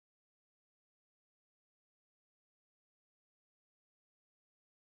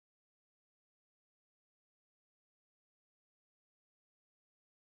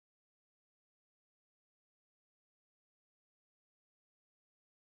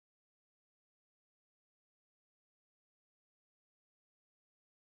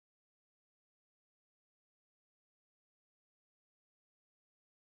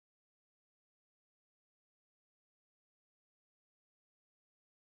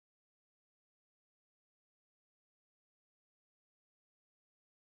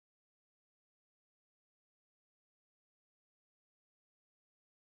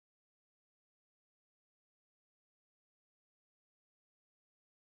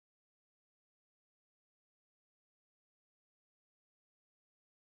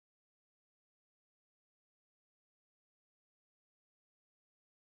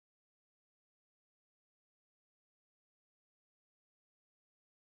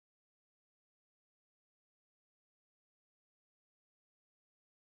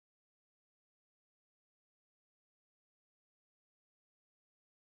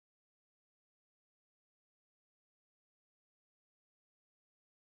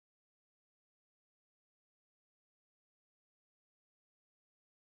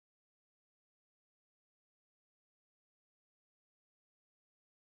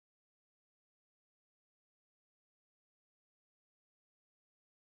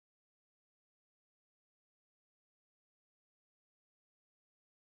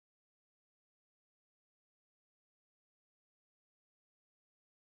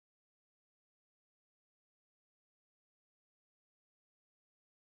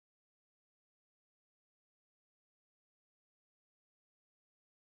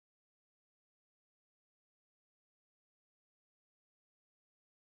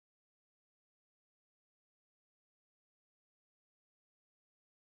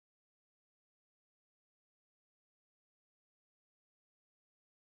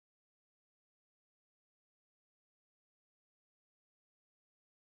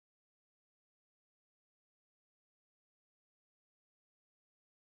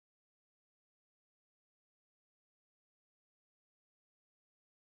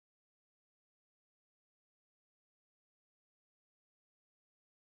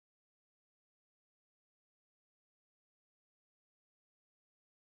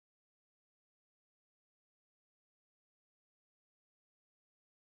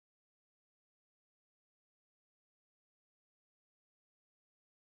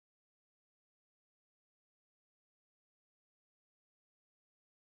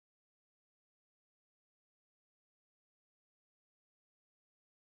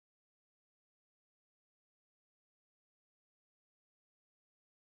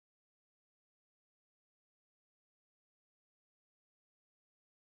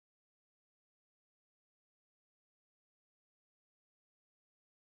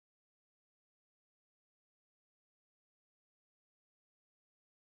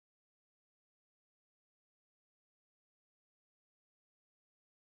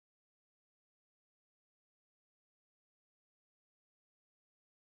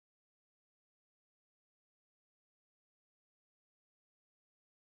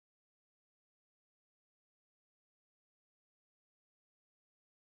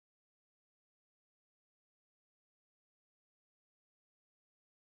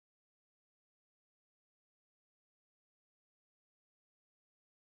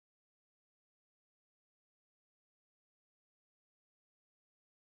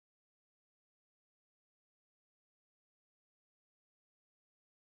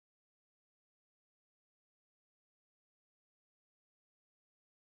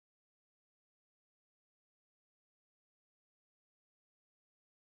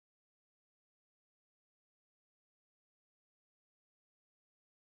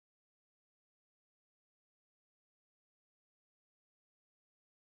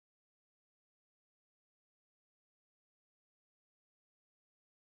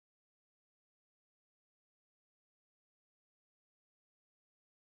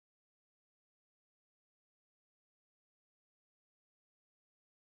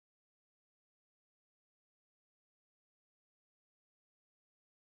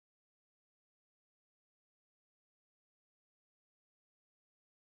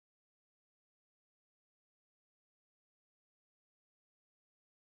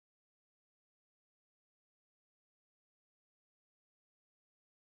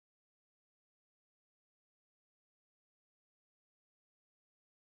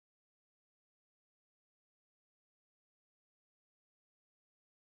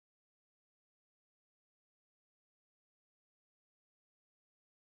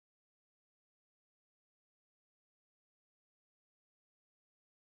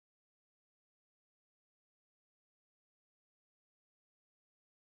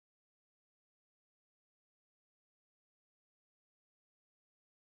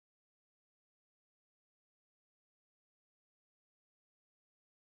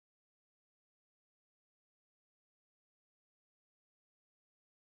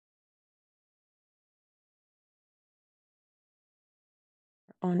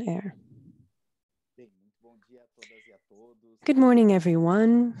on air. Good morning,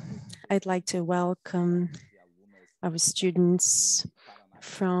 everyone. I'd like to welcome our students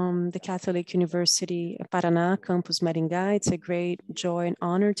from the Catholic University of Paraná, Campus Maringá. It's a great joy and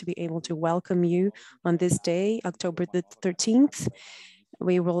honor to be able to welcome you on this day, October the 13th.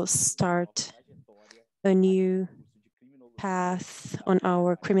 We will start a new path on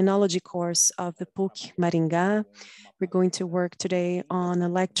our criminology course of the PUC Maringá. We're going to work today on a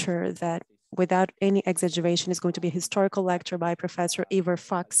lecture that, without any exaggeration, is going to be a historical lecture by Professor Ivar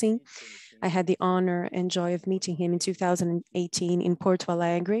Fahsing. I had the honor and joy of meeting him in 2018 in Porto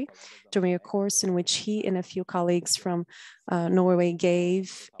Alegre during a course in which he and a few colleagues from Norway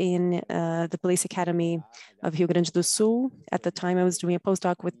gave in the Police Academy of Rio Grande do Sul. At the time, I was doing a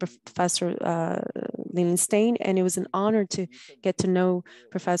postdoc with Professor Lillenstein, and it was an honor to get to know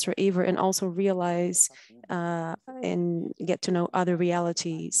Professor Ivar and also realize and get to know other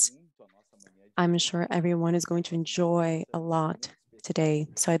realities. I'm sure everyone is going to enjoy a lot today.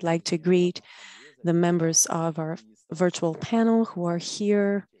 So I'd like to greet the members of our virtual panel who are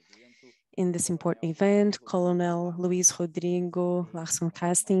here in this important event, Colonel Luis Rodrigo Larson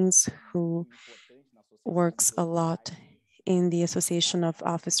Castings, who works a lot in the Association of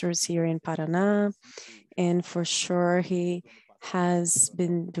Officers here in Paraná. And for sure, he has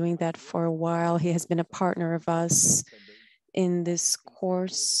been doing that for a while. He has been a partner of us in this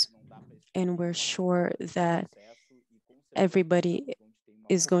course, and we're sure that everybody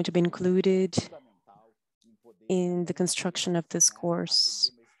is going to be included in the construction of this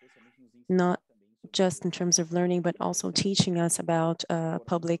course, not just in terms of learning, but also teaching us about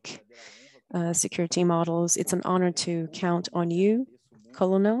public security models. It's an honor to count on you,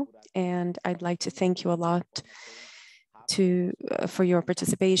 Colonel, and I'd like to thank you a lot for your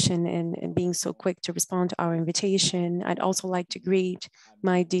participation and being so quick to respond to our invitation. I'd also like to greet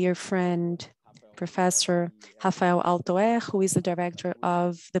my dear friend, Professor Rafael Altoer, who is the director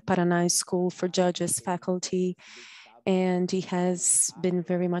of the Paraná School for Judges faculty, and he has been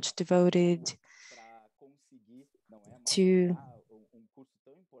very much devoted to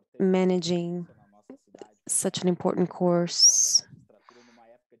managing such an important course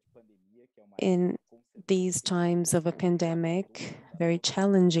in these times of a pandemic, very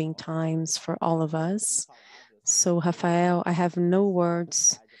challenging times for all of us. So, Rafael, I have no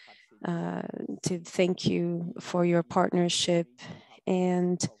words to thank you for your partnership.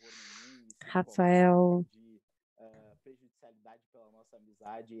 And Rafael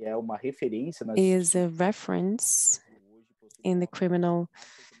is a reference in the criminal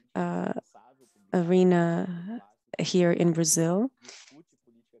arena here in Brazil.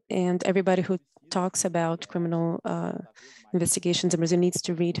 And everybody who talks about criminal investigations in Brazil needs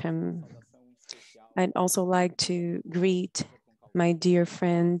to read him. I'd also like to greet my dear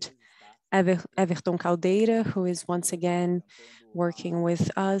friend, Everton Caldeira, who is once again working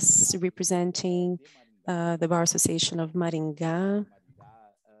with us, representing the Bar Association of Maringá.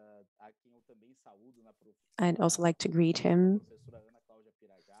 I'd also like to greet him.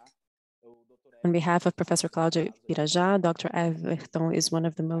 On behalf of Professor Cláudia Pirajá, Dr. Everton is one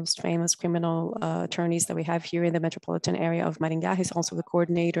of the most famous criminal attorneys that we have here in the metropolitan area of Maringá. He's also the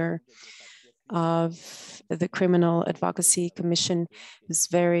coordinator of the Criminal Advocacy Commission, who's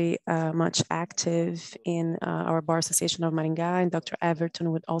very much active in our Bar Association of Maringá. And Dr.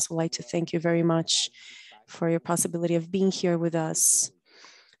 Everton would also like to thank you very much for your possibility of being here with us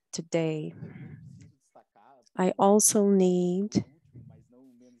today. I also need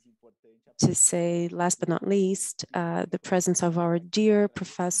to say, last but not least, the presence of our dear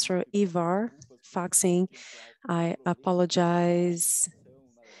Professor Ivar Fahsing. I apologize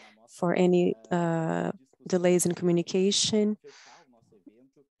for any delays in communication,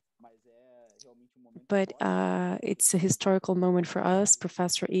 but it's a historical moment for us,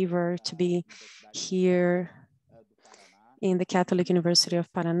 Professor Ivar, to be here in the Catholic University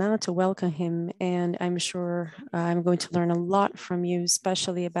of Paraná, to welcome him. And I'm sure I'm going to learn a lot from you,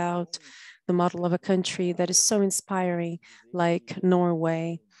 especially about the model of a country that is so inspiring, like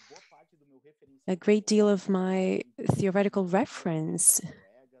Norway. A great deal of my theoretical reference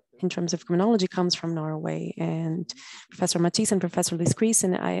in terms of criminology comes from Norway. And Professor Matisse and Professor Luis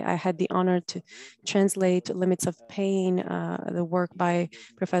Kriesen, I had the honor to translate Limits of Pain, the work by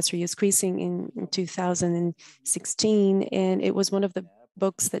Professor Luis Kriesen in 2016. And it was one of the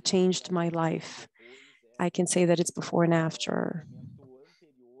books that changed my life. I can say that it's before and after.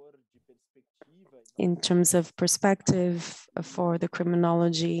 In terms of perspective for the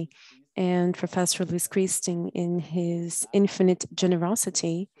criminology, and Professor Luis Kriesen, in his infinite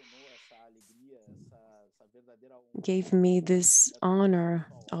generosity, gave me this honor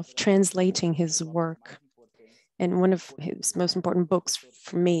of translating his work and one of his most important books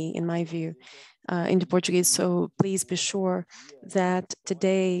for me, in my view, into Portuguese. So please be sure that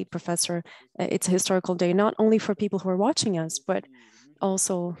today, Professor, it's a historical day, not only for people who are watching us, but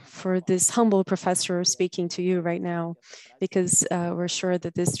also for this humble professor speaking to you right now, because we're sure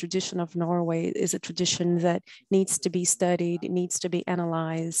that this tradition of Norway is a tradition that needs to be studied, needs to be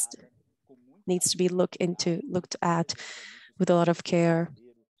analyzed, needs to be looked at with a lot of care.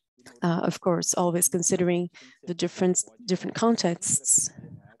 Of course, always considering the different contexts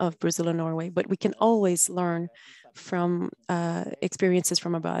of Brazil and Norway, but we can always learn from experiences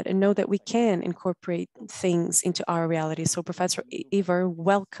from abroad and know that we can incorporate things into our reality. So Professor Ivar,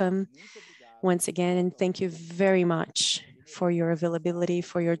 welcome once again, and thank you very much for your availability,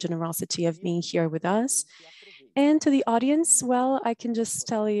 for your generosity of being here with us. And to the audience, well, I can just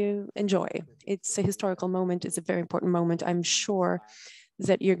tell you, enjoy. It's a historical moment, it's a very important moment. I'm sure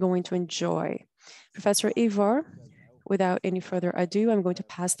that you're going to enjoy. Professor Ivar, without any further ado, I'm going to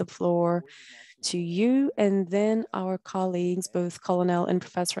pass the floor to you, and then our colleagues, both Colonel and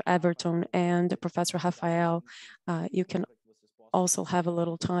Professor Everton and Professor Rafael, you can also have a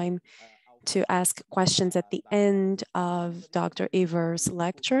little time to ask questions at the end of Dr. Ivar's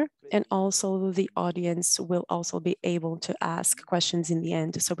lecture, and also the audience will also be able to ask questions in the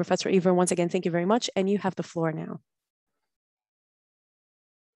end. So Professor Ivar, once again, thank you very much, and you have the floor now.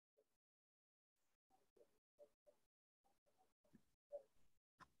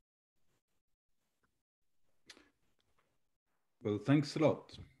 Well, thanks a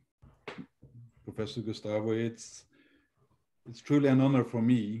lot, Professor Gustavo. It's truly an honor for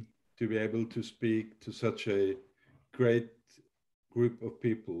me to be able to speak to such a great group of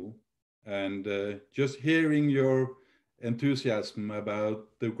people, and just hearing your enthusiasm about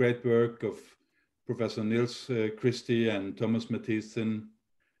the great work of Professor Niels Christie and Thomas Mathisen,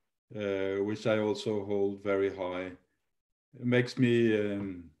 which I also hold very high, it makes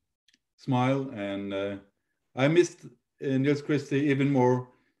me smile, and I missed Niels Christie even more.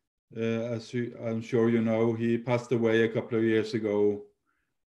 As I'm sure you know, he passed away a couple of years ago.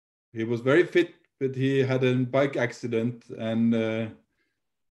 He was very fit, but he had a bike accident and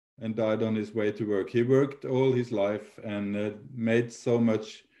died on his way to work. He worked all his life and made so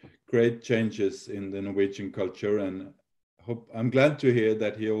much great changes in the Norwegian culture, and I'm glad to hear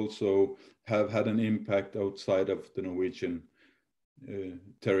that he also have had an impact outside of the Norwegian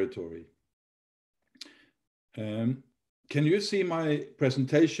territory. Can you see my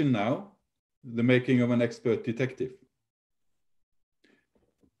presentation now? The making of an expert detective.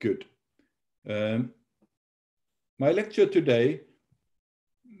 Good. My lecture today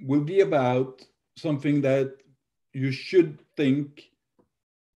will be about something that you should think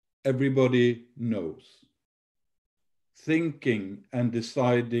everybody knows. Thinking and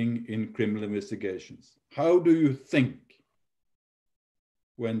deciding in criminal investigations. How do you think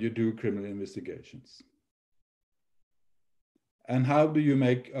when you do criminal investigations? And how do you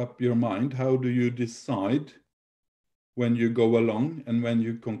make up your mind? How do you decide when you go along and when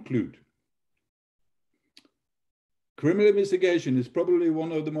you conclude? Criminal investigation is probably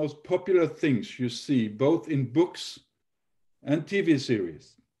one of the most popular things you see, both in books and TV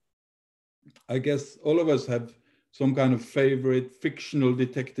series. I guess all of us have some kind of favorite fictional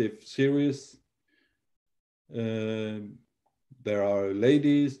detective series. There are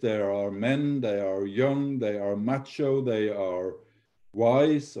ladies, there are men, they are young, they are macho, they are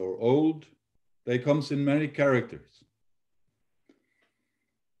wise or old. They come in many characters.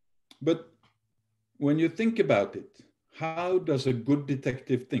 But when you think about it, how does a good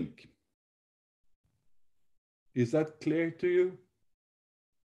detective think? Is that clear to you?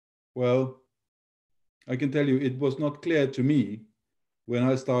 Well, I can tell you it was not clear to me when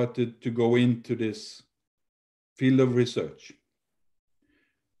I started to go into this field of research.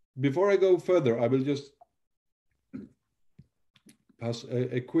 Before I go further, I will just pass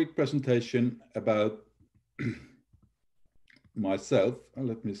a quick presentation about myself.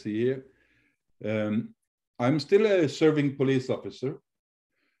 Let me see here. I'm still a serving police officer.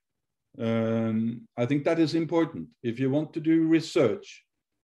 I think that is important. If you want to do research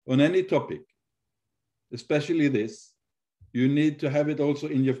on any topic, especially this, you need to have it also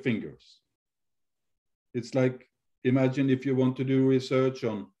in your fingers. It's like, imagine if you want to do research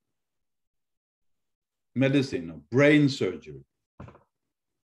on medicine or brain surgery.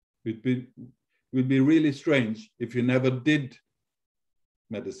 It would be really strange if you never did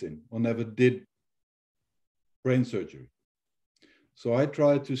medicine or never did brain surgery. So I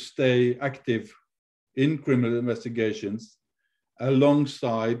try to stay active in criminal investigations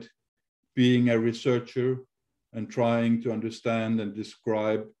alongside being a researcher and trying to understand and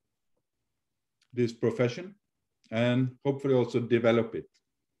describe this profession and hopefully also develop it.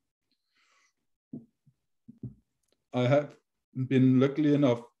 I have been lucky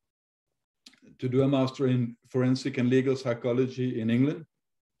enough to do a master in forensic and legal psychology in England,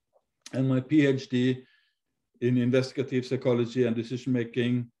 and my PhD in investigative psychology and decision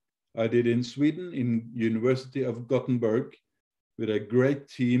making I did in Sweden, in University of Gothenburg, with a great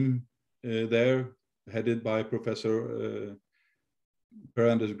team there, headed by Professor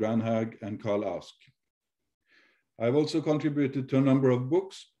Per-Anders Granhag and Carl Ask. I've also contributed to a number of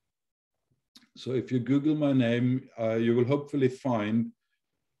books. So if you Google my name, you will hopefully find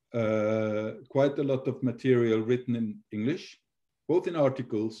quite a lot of material written in English, both in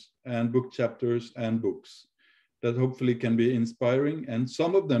articles and book chapters and books that hopefully can be inspiring. And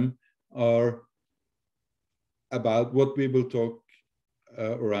some of them are about what we will talk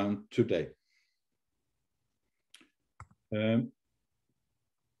around today.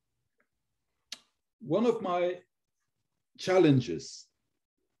 One of my challenges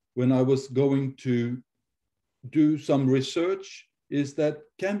when I was going to do some research is that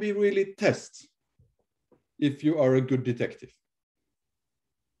can we really test if you are a good detective?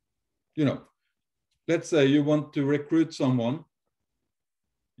 You know, let's say you want to recruit someone.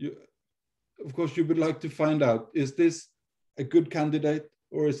 Of course, you would like to find out, is this a good candidate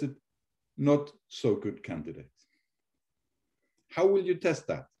or is it not so good candidate? How will you test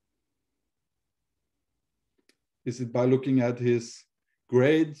that? Is it by looking at his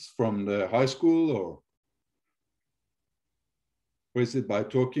grades from the high school, or is it by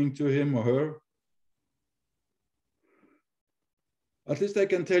talking to him or her? At least I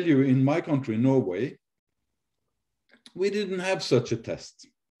can tell you, in my country, Norway, we didn't have such a test.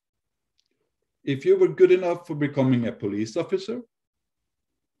 If you were good enough for becoming a police officer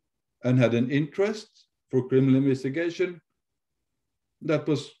and had an interest for criminal investigation, that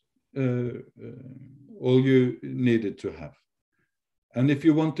was all you needed to have. And if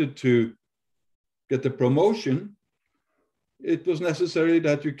you wanted to get a promotion, it was necessary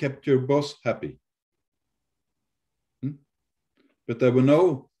that you kept your boss happy. But there were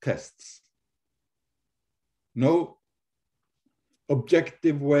no tests, no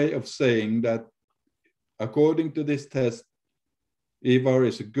objective way of saying that according to this test, Ivar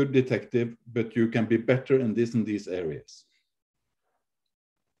is a good detective, but you can be better in this and these areas.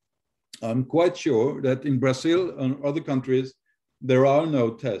 I'm quite sure that in Brazil and other countries, there are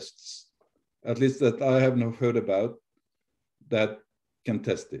no tests, at least that I have not heard about, that can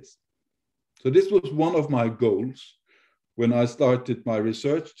test this. So this was one of my goals when I started my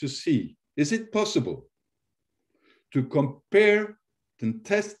research, to see, is it possible to compare and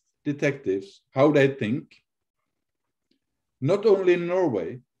test detectives, how they think, not only in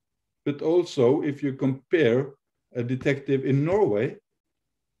Norway, but also if you compare a detective in Norway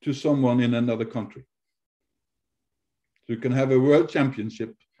to someone in another country. So you can have a world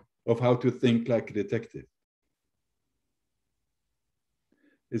championship of how to think like a detective.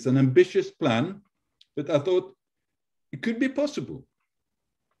 It's an ambitious plan, but I thought it could be possible.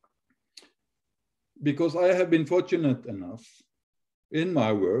 Because I have been fortunate enough in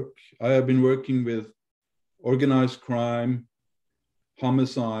my work, I have been working with organized crime,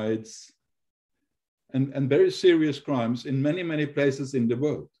 homicides, and very serious crimes in many, many places in the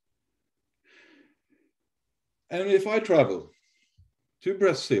world. And if I travel to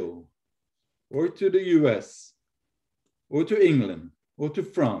Brazil, or to the US, or to England, or to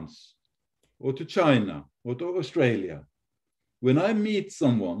France, or to China, or to Australia, when I meet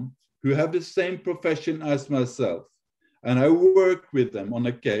someone who have the same profession as myself, and I work with them on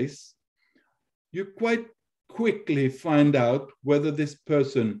a case, you quite quickly find out whether this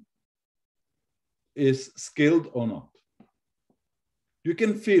person is skilled or not. You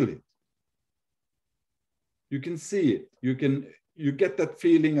can feel it. You can see it. You get that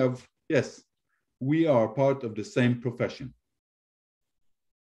feeling of, yes, we are part of the same profession.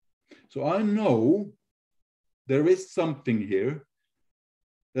 So I know there is something here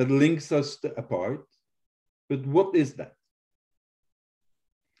that links us apart, but what is that?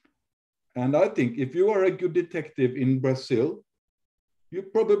 And I think if you are a good detective in Brazil, you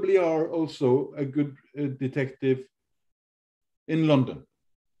probably are also a good detective in London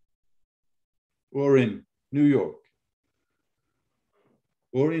or in New York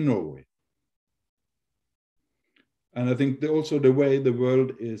or in Norway. And I think also the way the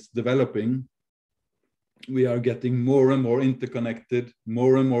world is developing, we are getting more and more interconnected,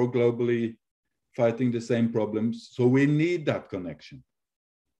 more and more globally fighting the same problems. So we need that connection.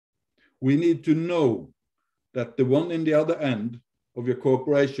 We need to know that the one in the other end of your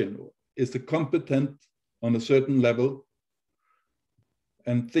cooperation is a competent on a certain level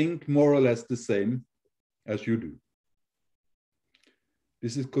and think more or less the same as you do.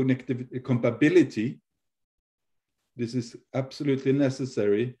 This is compatibility. This is absolutely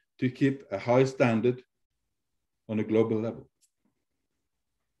necessary to keep a high standard on a global level.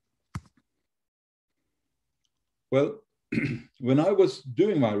 Well, when I was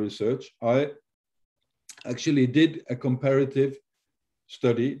doing my research, I actually did a comparative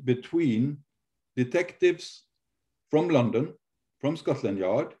study between detectives from London, from Scotland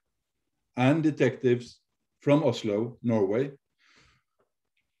Yard, and detectives from Oslo, Norway.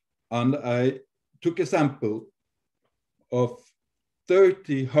 And I took a sample of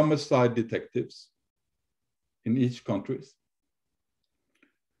 30 homicide detectives in each country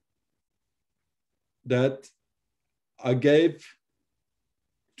that I gave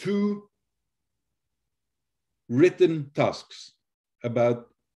 2 written tasks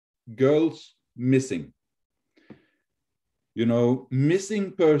about girls missing. You know,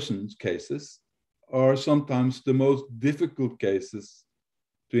 missing persons cases are sometimes the most difficult cases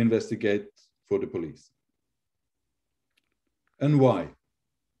to investigate for the police. And why?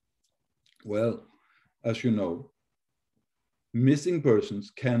 Well, as you know, missing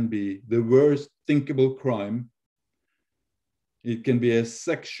persons can be the worst thinkable crime. It can be a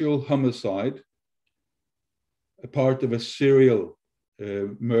sexual homicide, a part of a serial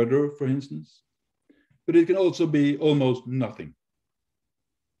murder, for instance, but it can also be almost nothing.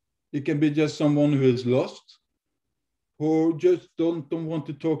 It can be just someone who is lost, who just don't want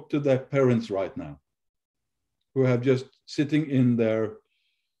to talk to their parents right now, who have just sitting in their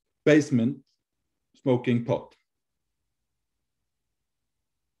basement smoking pot.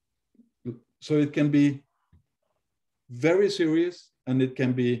 So it can be very serious and it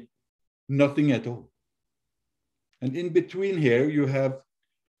can be nothing at all. And in between here, you have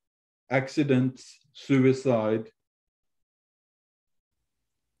accidents, suicide,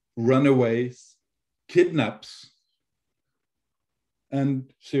 runaways, kidnaps,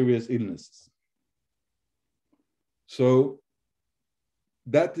 and serious illnesses. So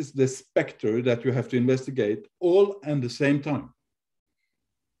that is the specter that you have to investigate all at the same time.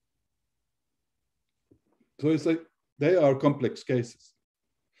 So it's like they are complex cases.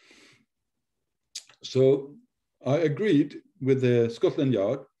 So I agreed with the Scotland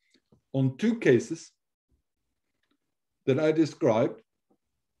Yard on 2 cases that I described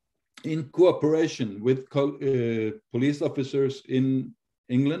in cooperation with police officers in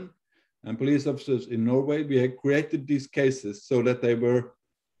England and police officers in Norway. We had created these cases so that they were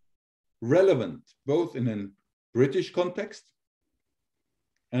relevant both in a British context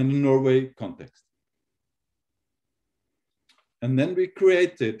and a Norway context. And then we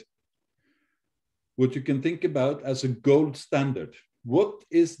created what you can think about as a gold standard. What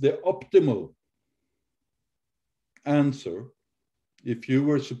is the optimal answer if you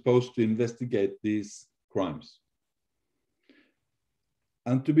were supposed to investigate these crimes?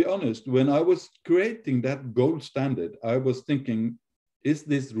 And to be honest, when I was creating that gold standard, I was thinking, is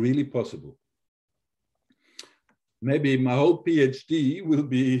this really possible? Maybe my whole PhD will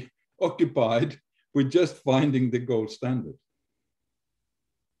be occupied with just finding the gold standard.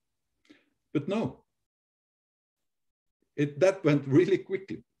 But no, that went really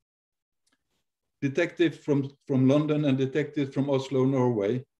quickly. Detectives from London and detectives from Oslo,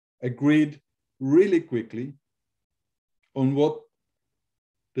 Norway, agreed really quickly on what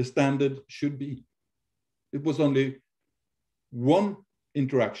the standard should be. It was only one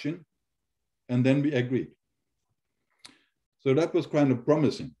interaction, and then we agreed. So that was kind of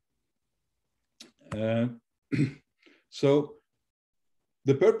promising. So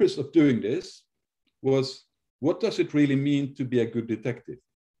the purpose of doing this was, what does it really mean to be a good detective?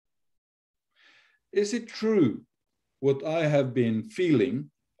 Is it true what I have been feeling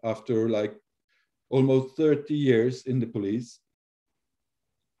after like almost 30 years in the police,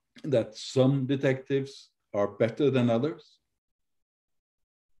 that some detectives are better than others?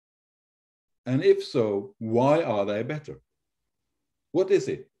 And if so, why are they better? What is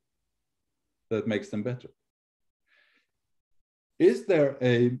it that makes them better? Is there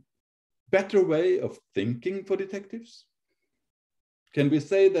a better way of thinking for detectives? Can we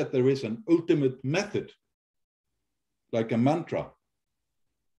say that there is an ultimate method, like a mantra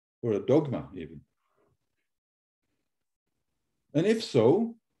or a dogma even? And if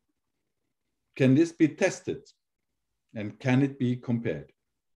so, can this be tested and can it be compared?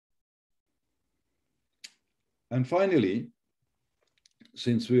 And finally,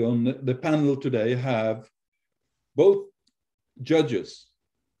 since we on the panel today have both judges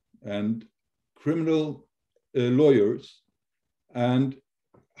and criminal lawyers and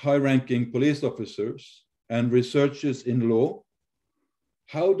high-ranking police officers and researchers in law,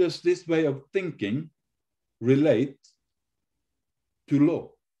 how does this way of thinking relate to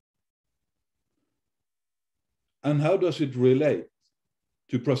law? And how does it relate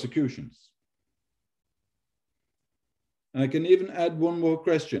to prosecutions? And I can even add one more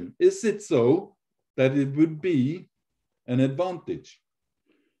question. Is it so that it would be an advantage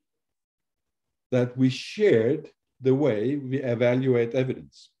that we shared the way we evaluate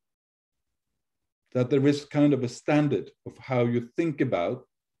evidence? That there is kind of a standard of how you think about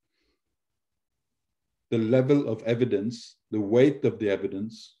the level of evidence, the weight of the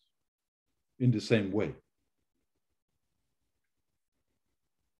evidence in the same way.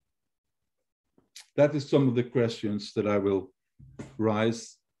 That is some of the questions that I will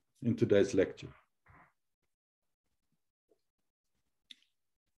raise in today's lecture.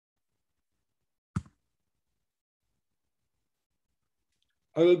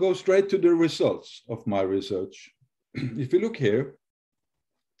 I will go straight to the results of my research. If you look here,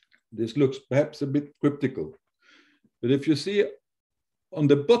 this looks perhaps a bit cryptical, but if you see on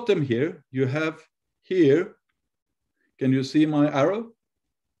the bottom here, you have here, can you see my arrow?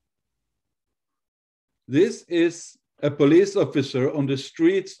 This is a police officer on the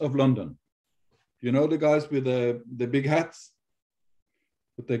streets of London. You know the guys with the big hats,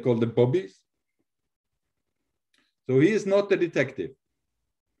 what they call the bobbies? So he is not a detective,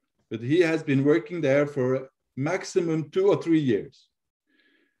 but he has been working there for maximum 2 or 3 years.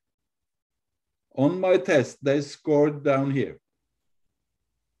 On my test, they scored down here.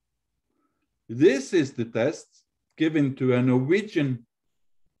 This is the test given to a Norwegian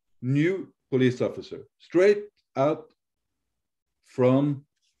new police officer, straight out from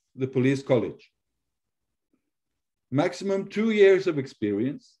the police college. Maximum 2 years of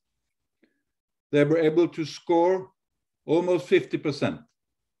experience. They were able to score almost 50%.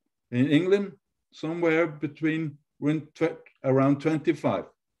 In England, somewhere between around 25.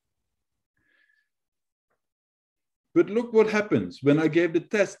 But look what happens when I gave the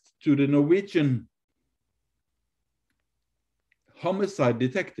test to the Norwegian homicide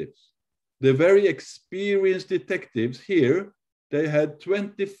detectives. The very experienced detectives here, they had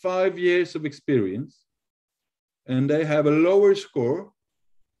 25 years of experience and they have a lower score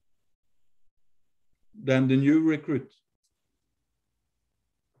than the new recruit.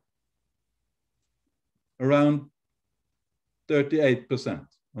 Around 38%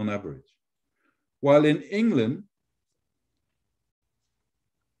 on average. While in England,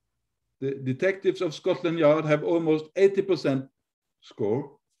 the detectives of Scotland Yard have almost 80%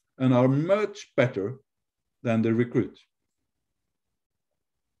 score and are much better than the recruit.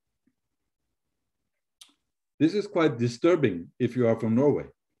 This is quite disturbing if you are from Norway.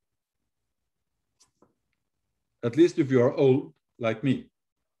 At least if you are old like me.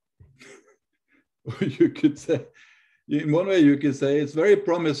 You could say, in one way you could say it's very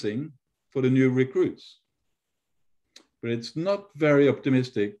promising for the new recruits. But it's not very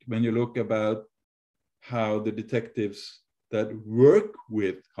optimistic when you look about how the detectives that work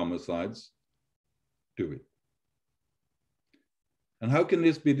with homicides do it. And how can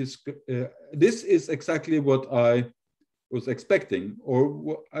this be, this is exactly what I was expecting,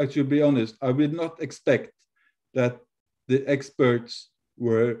 or I should be honest, I would not expect that the experts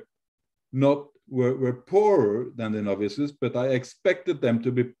were poorer than the novices, but I expected them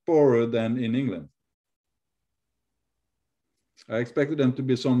to be poorer than in England. I expected them to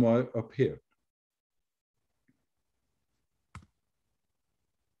be somewhere up here.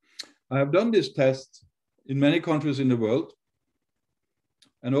 I have done this test in many countries in the world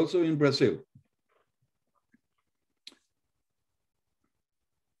and also in Brazil.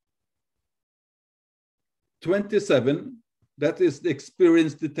 "27", that is the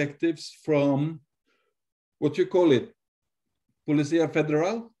experienced detectives from, what you call it, Policía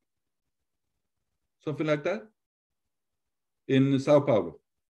Federal? Something like that? In Sao Paulo.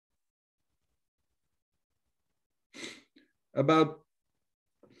 About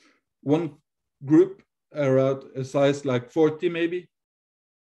one group around a size like 40 maybe.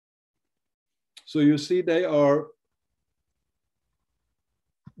 So you see they are,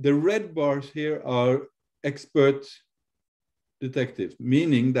 the red bars here are expert detectives,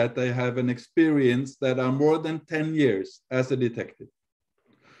 meaning that they have an experience that are more than 10 years as a detective.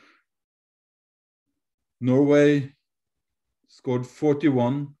 Norway scored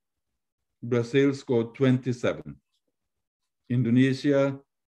 41, Brazil scored 27, Indonesia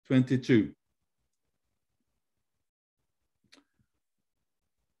 22.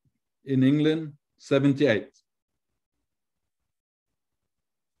 In England, 78.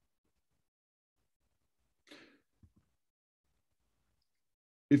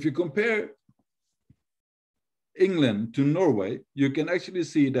 If you compare England to Norway, you can actually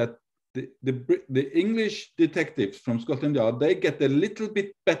see that the English detectives from Scotland Yard, they get a little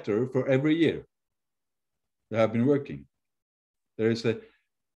bit better for every year they have been working. There is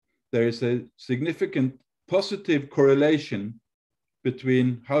a significant positive correlation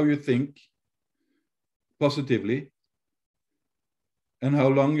between how you think positively and how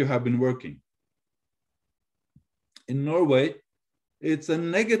long you have been working. In Norway, it's a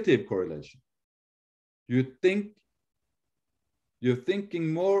negative correlation. You're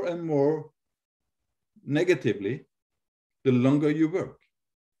thinking more and more negatively the longer you work.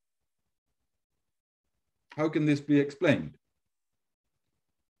 How can this be explained?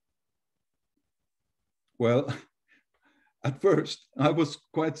 Well, at first, I was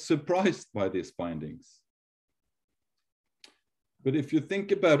quite surprised by these findings. But if you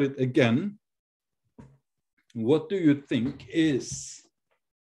think about it again, what do you think is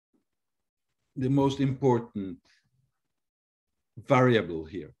the most important variable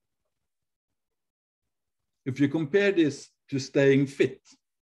here? If you compare this to staying fit,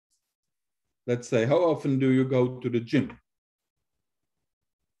 let's say, how often do you go to the gym?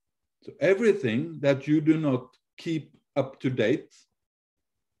 So everything that you do not keep up to date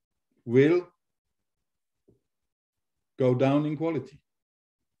will go down in quality.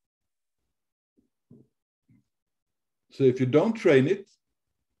 So if you don't train it,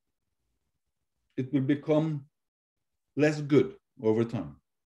 it will become less good over time.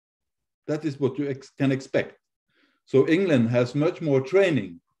 That is what you can expect. So England has much more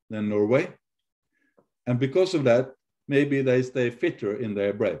training than Norway. And because of that, maybe they stay fitter in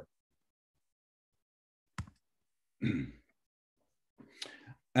their brain.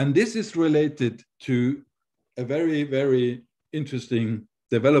 And this is related to a very, very interesting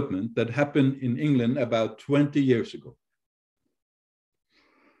development that happened in England about 20 years ago,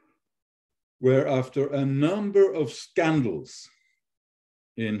 where after a number of scandals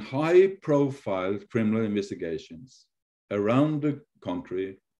in high-profile criminal investigations around the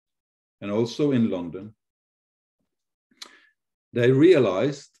country and also in London, they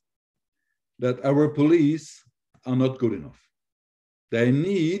realized that our police are not good enough. They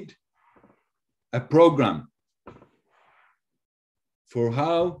need a program for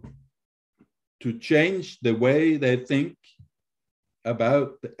how to change the way they think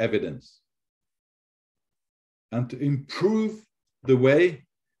about the evidence and to improve the way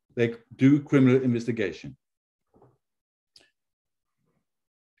they do criminal investigation.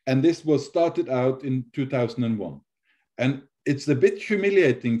 And this was started out in 2001. And it's a bit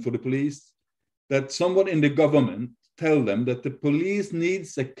humiliating for the police that someone in the government tell them that the police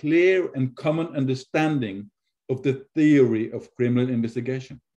needs a clear and common understanding of the theory of criminal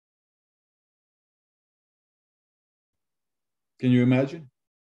investigation. Can you imagine?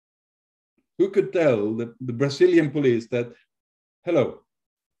 Who could tell the Brazilian police that, hello,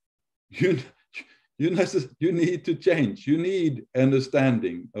 you need to change, you need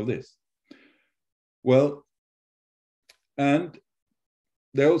understanding of this? Well, and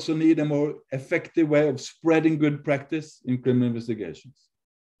they also need a more effective way of spreading good practice in criminal investigations.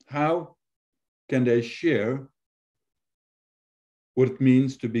 How can they share what it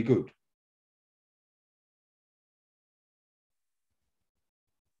means to be good?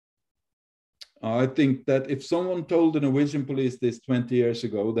 I think that if someone told the Norwegian police this 20 years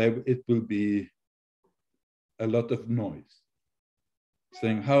ago, it will be a lot of noise.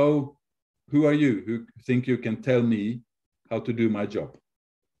 Saying, who are you who think you can tell me how to do my job?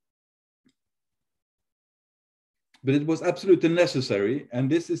 But it was absolutely necessary. And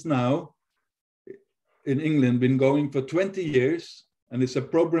this is now in England been going for 20 years. And it's a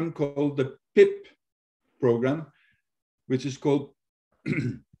program called the PIP program, which is called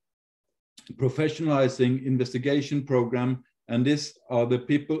Professionalizing Investigation Program. And these are the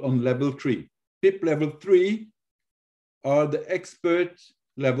people on level 3. PIP level 3 are the expert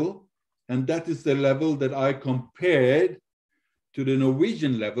level. And that is the level that I compared to the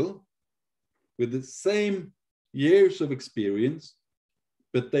Norwegian level with the same years of experience,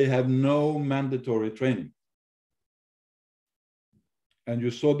 but they have no mandatory training. And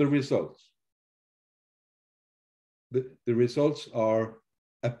you saw the results. The results are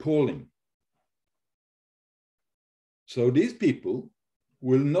appalling. So these people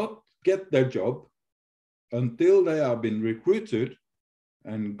will not get their job until they have been recruited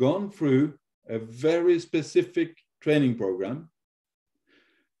and gone through a very specific training program,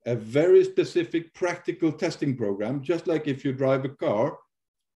 a very specific practical testing program. Just like if you drive a car,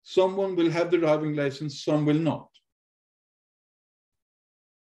 someone will have the driving license, some will not.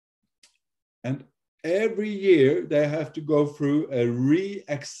 And every year they have to go through a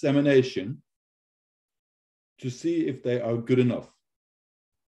re-examination to see if they are good enough.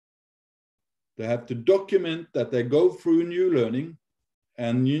 They have to document that they go through new learning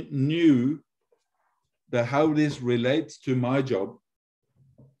and knew that how this relates to my job.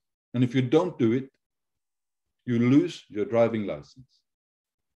 And if you don't do it, you lose your driving license.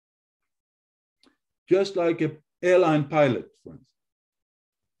 Just like an airline pilot, for instance.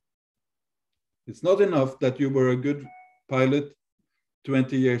 It's not enough that you were a good pilot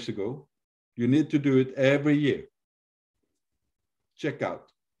 20 years ago. You need to do it every year. Check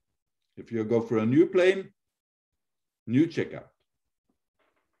out. If you go for a new plane, new checkout.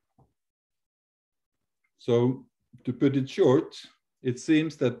 So to put it short, it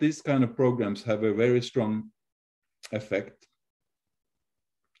seems that these kind of programs have a very strong effect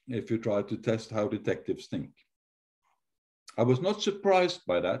if you try to test how detectives think. I was not surprised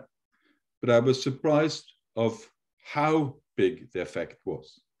by that, but I was surprised of how big the effect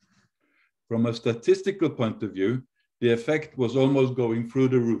was. From a statistical point of view, the effect was almost going through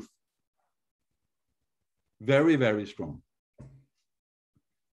the roof. Very, very strong.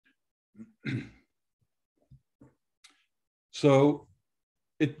 So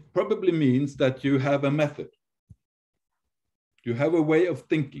it probably means that you have a method. You have a way of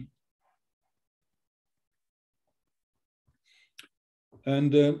thinking.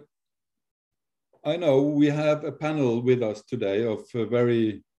 And I know we have a panel with us today of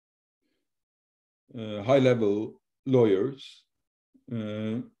very high-level lawyers,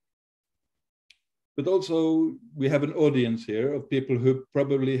 but also we have an audience here of people who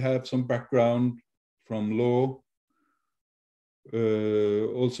probably have some background from law,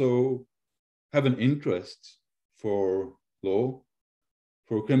 also have an interest for law,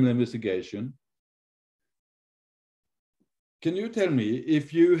 for criminal investigation. Can you tell me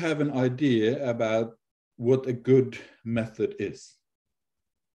if you have an idea about what a good method is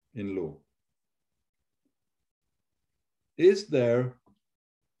in law? Is there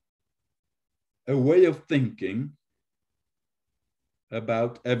a way of thinking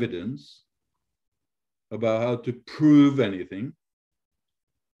about evidence, about how to prove anything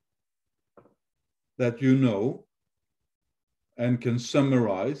that you know and can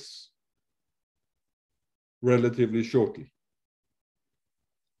summarize relatively shortly?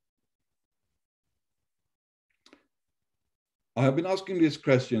 I have been asking these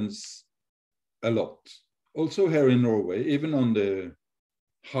questions a lot, also here in Norway, even on the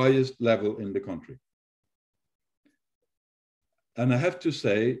highest level in the country. And I have to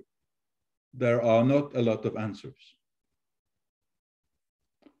say, there are not a lot of answers.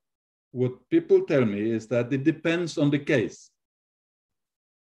 What people tell me is that it depends on the case.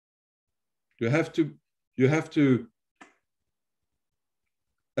 You have to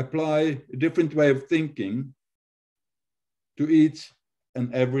apply a different way of thinking to each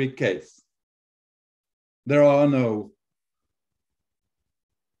and every case. There are no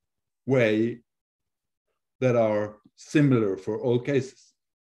way that are similar for all cases.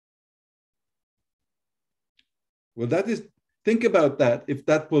 Well, think about that. If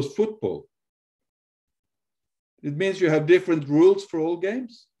that was football, it means you have different rules for all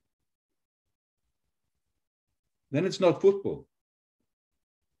games. Then it's not football.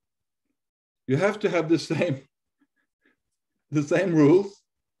 You have to have the same rules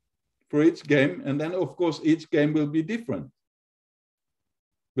for each game, and then of course each game will be different.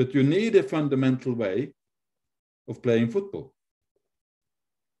 But you need a fundamental way of playing football.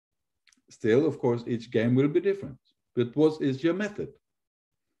 Still, of course, each game will be different. But what is your method?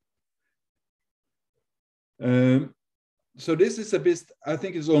 So this is a bit, I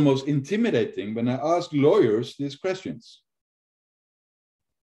think it's almost intimidating when I ask lawyers these questions.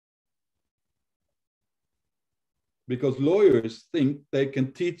 Because lawyers think they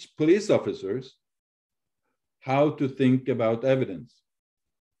can teach police officers how to think about evidence.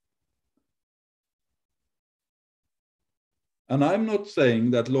 And I'm not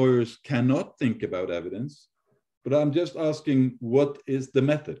saying that lawyers cannot think about evidence, but I'm just asking, what is the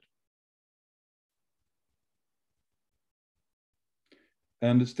method?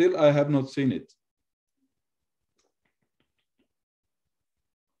 And still, I have not seen it.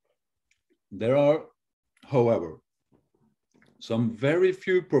 There are, however, some very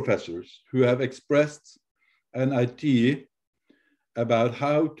few professors who have expressed an idea about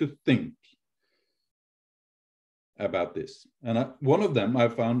how to think about this. And one of them I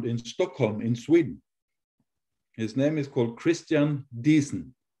found in Stockholm, in Sweden. His name is called Christian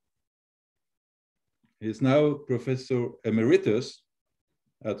Diesen. He is now Professor Emeritus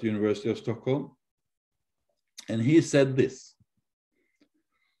at the University of Stockholm. And he said this: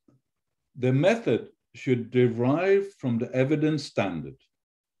 the method should derive from the evidence standard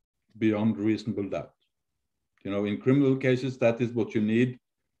beyond reasonable doubt. You know, in criminal cases, that is what you need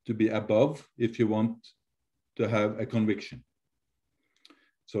to be above if you want to have a conviction.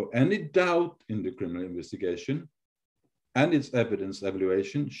 So any doubt in the criminal investigation and its evidence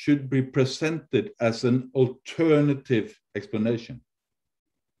evaluation should be presented as an alternative explanation.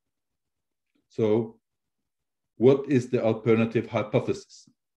 So what is the alternative hypothesis?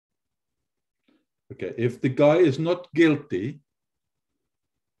 Okay, if the guy is not guilty,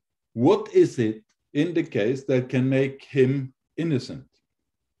 what is it in the case that can make him innocent?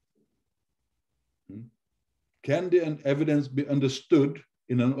 Can the evidence be understood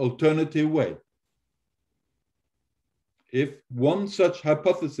in an alternative way? If one such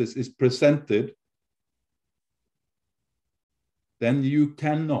hypothesis is presented, then you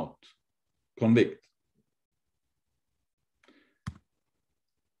cannot convict.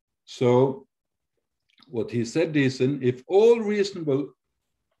 So what he said is, if all reasonable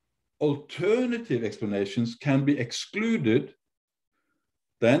alternative explanations can be excluded,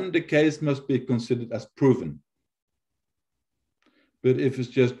 then the case must be considered as proven. But if it's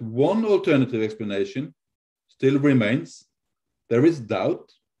just one alternative explanation still remains, there is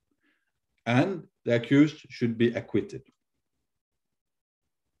doubt, and the accused should be acquitted.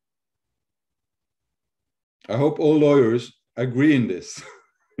 I hope all lawyers agree in this.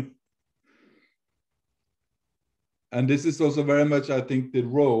 And this is also very much, I think, the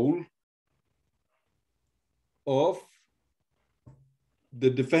role of the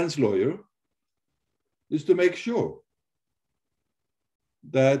defense lawyer, is to make sure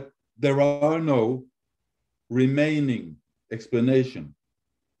that there are no remaining explanation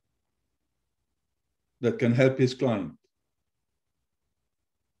that can help his client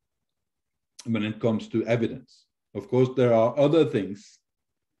when it comes to evidence. Of course, there are other things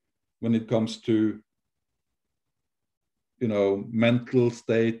when it comes to, you know, mental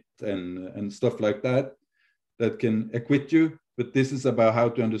state and stuff like that, that can acquit you, but this is about how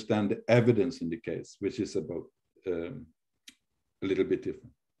to understand the evidence in the case, which is about a little bit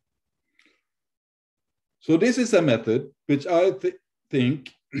different. So this is a method which I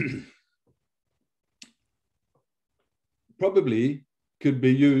think probably could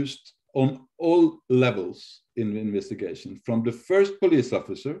be used on all levels in the investigation, from the first police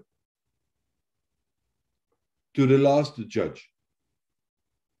officer to the last judge,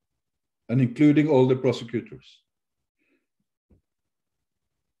 and including all the prosecutors.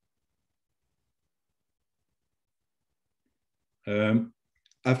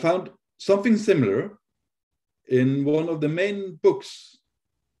 I found something similar in one of the main books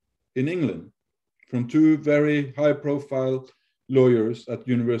in England from two very high-profile lawyers at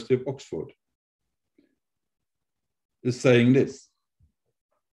the University of Oxford. Is saying this: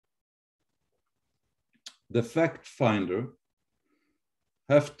 the fact finder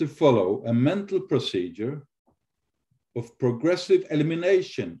have to follow a mental procedure of progressive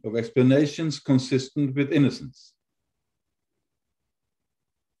elimination of explanations consistent with innocence.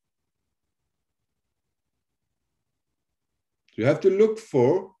 You have to look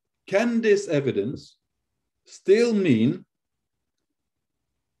for, can this evidence still mean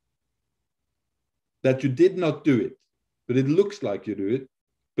that you did not do it, but it looks like you do it,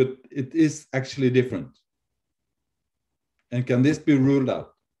 but it is actually different? And can this be ruled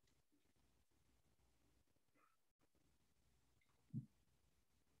out?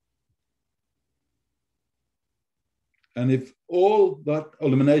 And if all that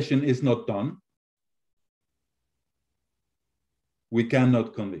elimination is not done, we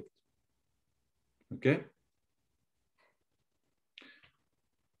cannot convict. Okay?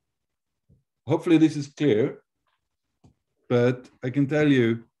 Hopefully this is clear, but I can tell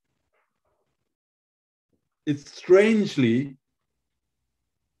you, it's strangely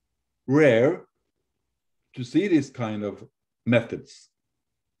rare to see this kind of methods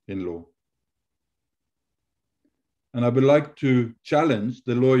in law. And I would like to challenge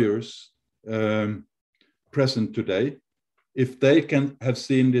the lawyers present today, if they can have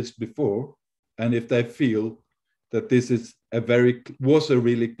seen this before, and if they feel that this is was a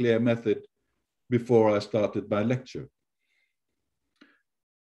really clear method before I started my lecture.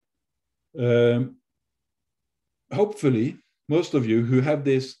 Hopefully, most of you who have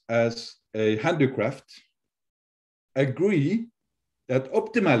this as a handicraft agree that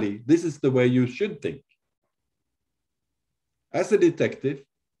optimally, this is the way you should think. As a detective,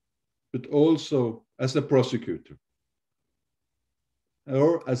 but also as a prosecutor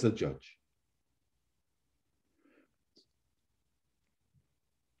or as a judge.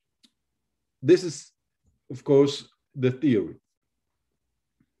 This is, of course, the theory.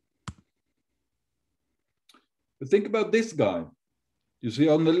 But think about this guy. You see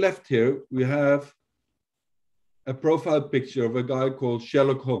on the left here, we have a profile picture of a guy called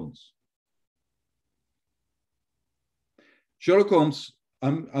Sherlock Holmes. Sherlock Holmes,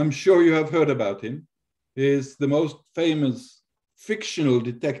 I'm sure you have heard about him. He is the most famous fictional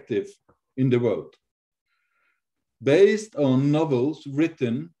detective in the world, based on novels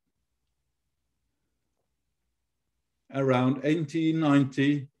written around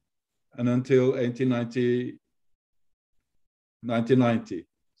 1890 and until 1990,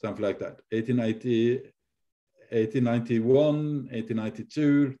 something like that. 1880, 1891,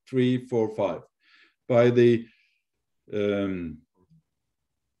 1892, 3, 4, 5, by the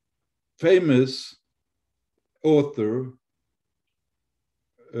famous author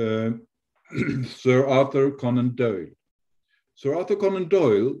Sir Arthur Conan Doyle. Sir Arthur Conan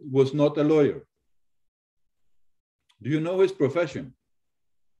Doyle was not a lawyer. Do you know his profession?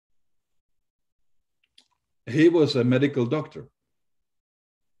 He was a medical doctor.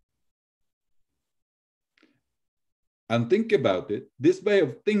 And think about it, this way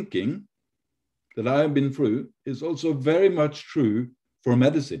of thinking that I have been through is also very much true for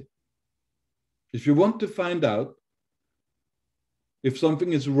medicine. If you want to find out if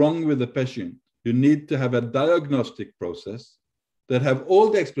something is wrong with the patient, you need to have a diagnostic process that have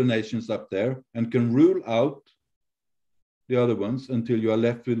all the explanations up there and can rule out the other ones until you are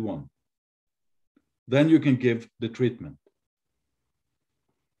left with one. Then you can give the treatment.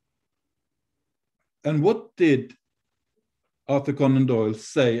 And what did Arthur Conan Doyle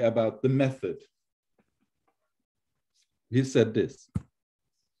say about the method? He said this: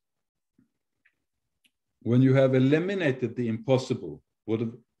 when you have eliminated the impossible,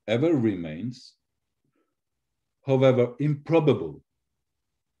 whatever remains, however improbable,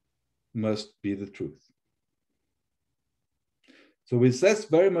 must be the truth. So he says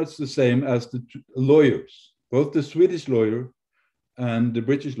very much the same as the lawyers, both the Swedish lawyer and the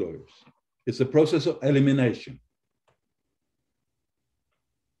British lawyers. It's a process of elimination.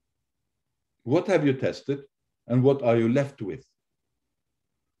 What have you tested and what are you left with?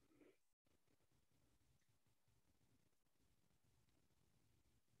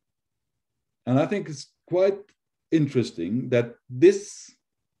 And I think it's quite interesting that this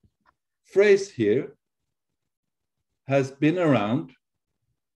phrase here has been around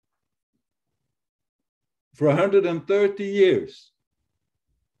for 130 years,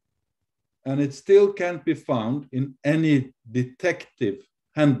 and it still can't be found in any detective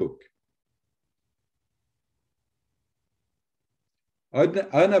handbook. I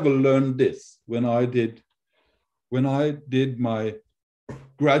never learned this when I did my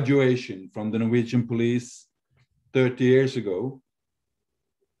graduation from the Norwegian Police 30 years ago.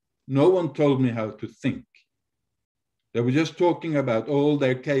 No one told me how to think. They were just talking about all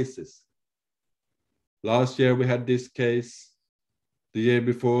their cases. Last year we had this case. The year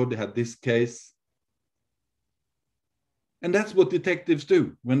before they had this case. And that's what detectives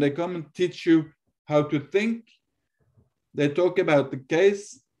do. When they come and teach you how to think, they talk about the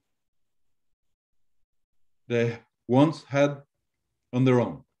case they once had on their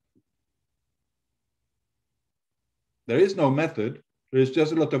own. There is no method, there is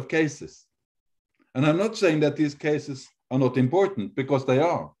just a lot of cases. And I'm not saying that these cases are not important, because they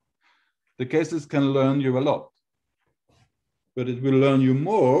are. The cases can learn you a lot. But it will learn you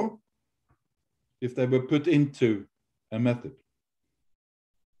more if they were put into a method.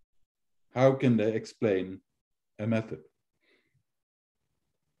 How can they explain a method?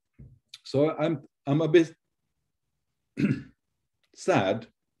 So I'm a bit sad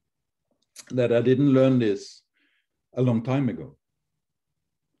that I didn't learn this a long time ago.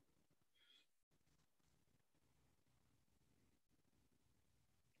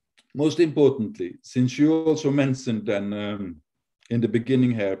 Most importantly, since you also mentioned then in the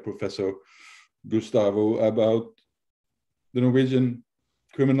beginning here, Professor Gustavo, about the Norwegian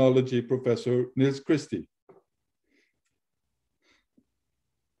criminology professor Nils Christie.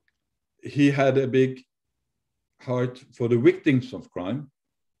 He had a big heart for the victims of crime,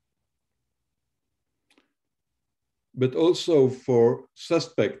 but also for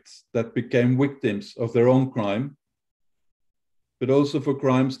suspects that became victims of their own crime, but also for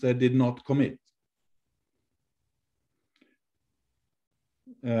crimes they did not commit.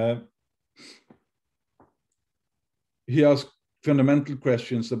 He asked fundamental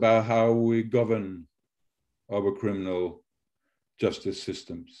questions about how we govern our criminal justice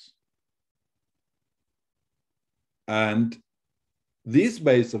systems. And these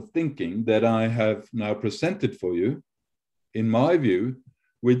ways of thinking that I have now presented for you, in my view,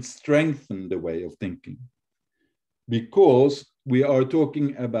 would strengthen the way of thinking, because we are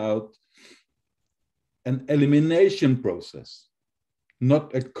talking about an elimination process,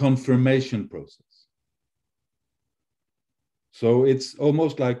 not a confirmation process. So it's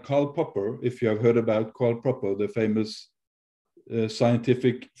almost like Karl Popper, if you have heard about Karl Popper, the famous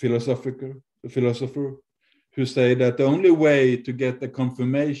scientific philosopher, who say that the only way to get a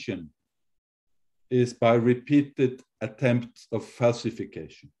confirmation is by repeated attempts of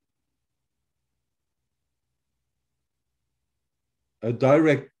falsification. A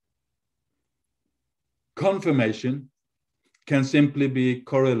direct confirmation can simply be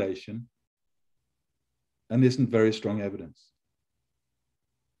correlation and isn't very strong evidence.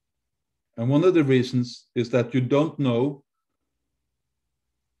 And one of the reasons is that you don't know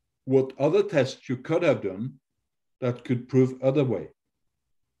what other tests you could have done that could prove other way.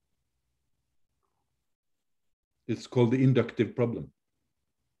 It's called the inductive problem,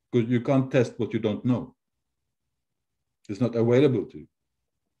 because you can't test what you don't know. It's not available to you.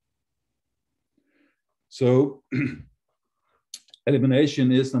 So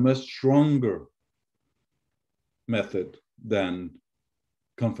elimination is a much stronger method than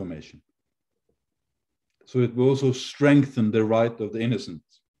confirmation. So it will also strengthen the right of the innocent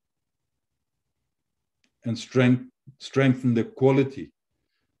and strengthen the quality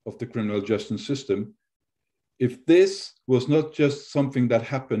of the criminal justice system. If this was not just something that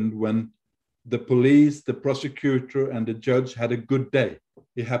happened when the police, the prosecutor, and the judge had a good day,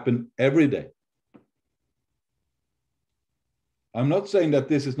 it happened every day. I'm not saying that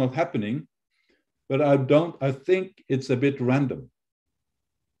this is not happening, but I think it's a bit random.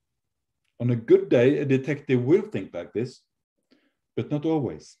 On a good day, a detective will think like this, but not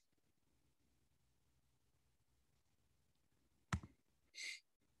always.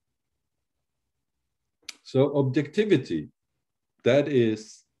 So objectivity, that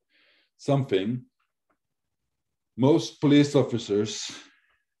is something most police officers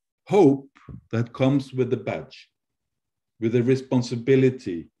hope that comes with the badge, with the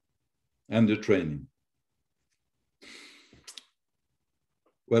responsibility and the training.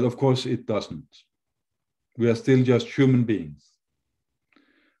 Well, of course it doesn't. We are still just human beings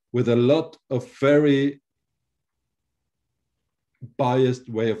with a lot of very biased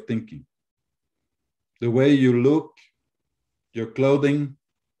way of thinking. The way you look, your clothing,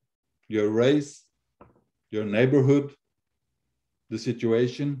 your race, your neighborhood, the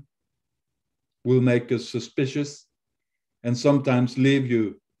situation will make us suspicious and sometimes leave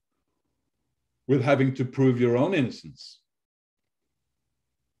you with having to prove your own innocence.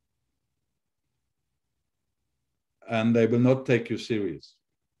 And they will not take you serious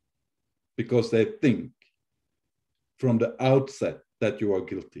because they think from the outset that you are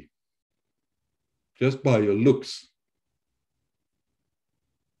guilty, just by your looks.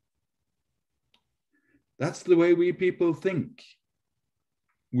 That's the way we people think.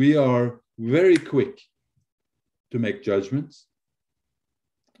 We are very quick to make judgments.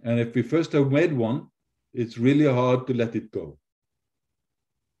 And if we first have made one, it's really hard to let it go.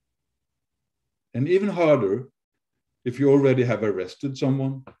 And even harder if you already have arrested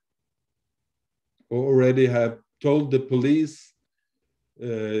someone or already have told the police,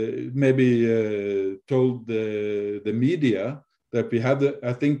 told the media that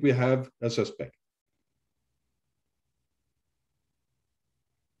I think we have a suspect.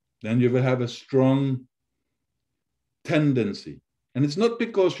 Then you will have a strong tendency. And it's not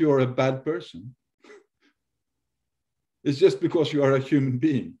because you're a bad person. It's just because you are a human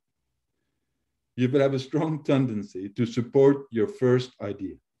being. You will have a strong tendency to support your first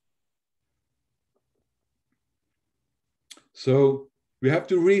idea. So we have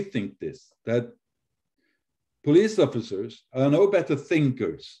to rethink this, that police officers are no better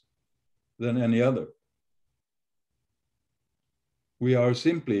thinkers than any other. We are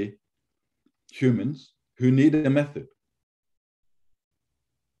simply humans who need a method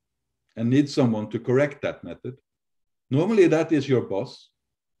and need someone to correct that method. Normally that is your boss,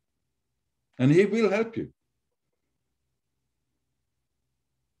 and he will help you.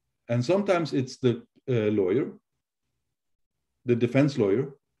 And sometimes it's the lawyer, the defense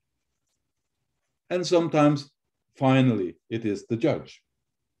lawyer, and sometimes, finally, it is the judge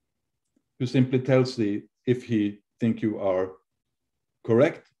who simply tells you if he thinks you are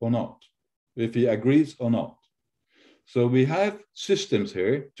correct or not, if he agrees or not. So we have systems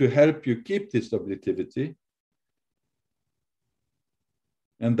here to help you keep this objectivity,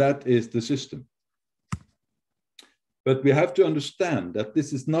 and that is the system. But we have to understand that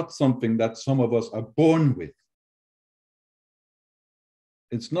this is not something that some of us are born with.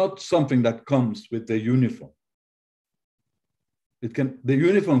 It's not something that comes with the uniform. The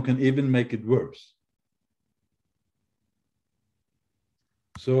uniform can even make it worse.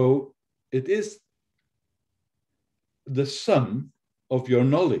 So it is the sum of your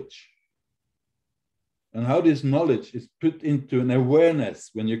knowledge and how this knowledge is put into an awareness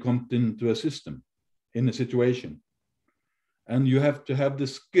when you come into a system, in a situation. And you have to have the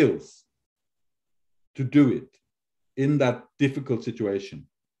skills to do it in that difficult situation.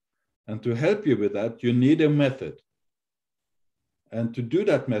 And to help you with that, you need a method. And to do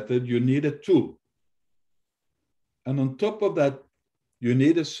that method, you need a tool. And on top of that, you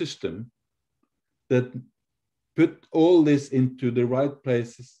need a system that put all this into the right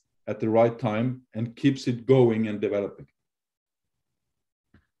places at the right time and keeps it going and developing.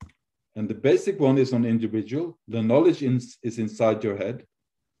 And the basic one is on individual. The knowledge is inside your head.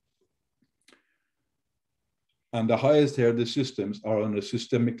 And the highest here, the systems are on a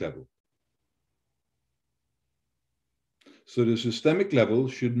systemic level. So the systemic level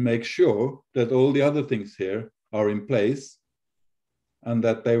should make sure that all the other things here are in place and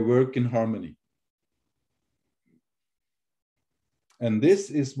that they work in harmony. And this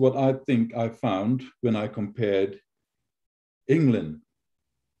is what I think I found when I compared England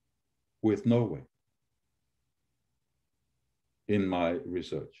with Norway in my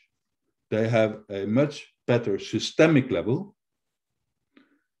research. They have a much better systemic level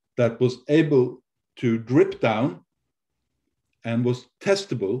that was able to drip down and was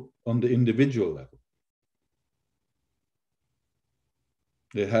testable on the individual level.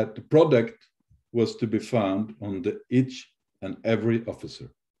 They had the product was to be found on each and every officer.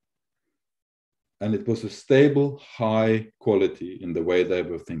 And it was a stable, high quality in the way they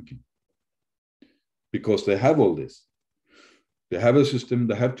were thinking. Because they have all this. They have a system,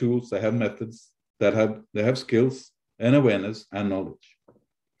 they have tools, they have methods, they have skills and awareness and knowledge.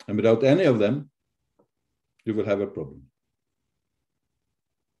 And without any of them, you will have a problem.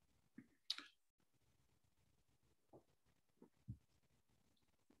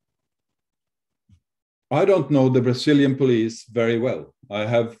 I don't know the Brazilian police very well. I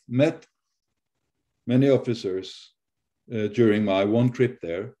have met many officers during my one trip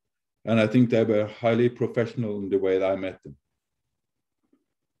there, and I think they were highly professional in the way that I met them.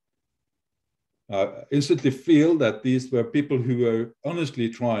 I instantly feel that these were people who were honestly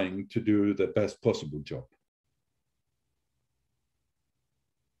trying to do the best possible job.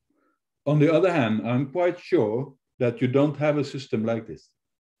 On the other hand, I'm quite sure that you don't have a system like this.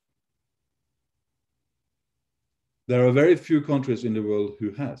 There are very few countries in the world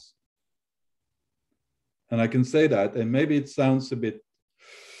who has. And I can say that, and maybe it sounds a bit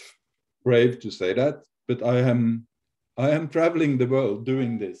brave to say that, but I am traveling the world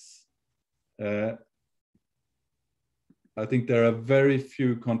doing this. I think there are very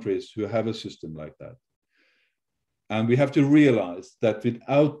few countries who have a system like that. And we have to realize that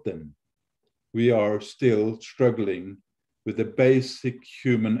without them, we are still struggling with the basic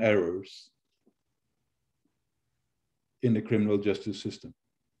human errors in the criminal justice system.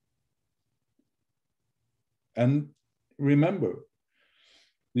 And remember,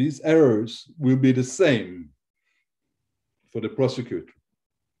 these errors will be the same for the prosecutor.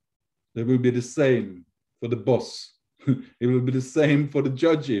 They will be the same for the boss. It will be the same for the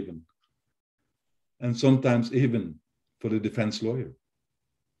judge even. And sometimes even for the defense lawyer.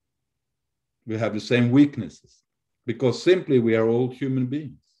 We have the same weaknesses because simply we are all human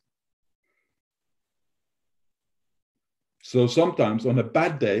beings. So sometimes on a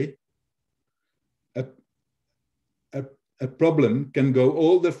bad day, a problem can go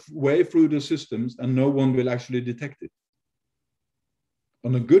all the way through the systems and no one will actually detect it.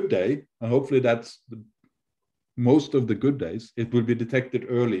 On a good day, and hopefully that's most of the good days, it will be detected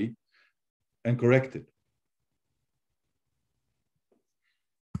early and corrected.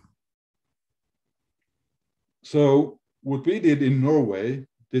 So what we did in Norway,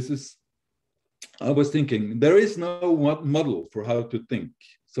 I was thinking, there is no model for how to think.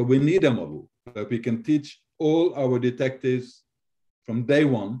 So we need a model that we can teach all our detectives from day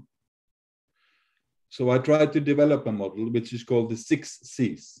one. So I tried to develop a model which is called the 6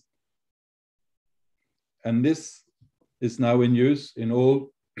 C's. And this is now in use in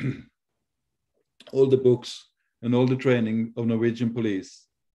all, all the books and all the training of Norwegian police.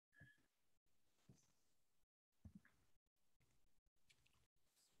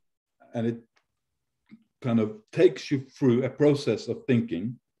 And it kind of takes you through a process of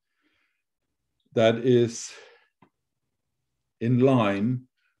thinking that is in line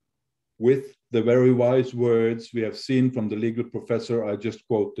with the very wise words we have seen from the legal professor I just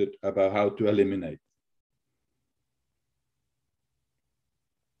quoted about how to eliminate.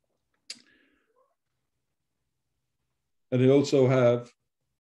 And I also have,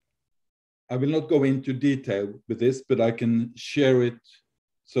 I will not go into detail with this, but I can share it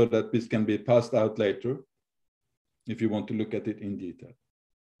so that this can be passed out later if you want to look at it in detail.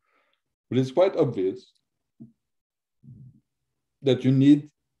 But it's quite obvious that you need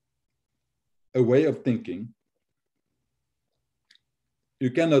a way of thinking.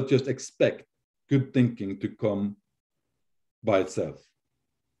 You cannot just expect good thinking to come by itself.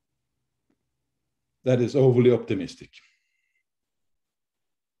 That is overly optimistic.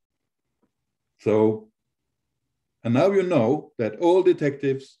 So, and now you know that all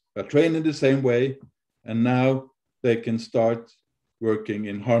detectives are trained in the same way, and now they can start working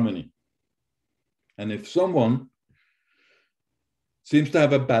in harmony. And if someone seems to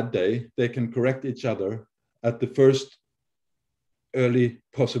have a bad day, they can correct each other at the first early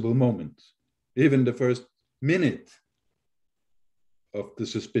possible moment, even the first minute of the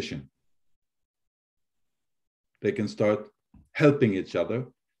suspicion. They can start helping each other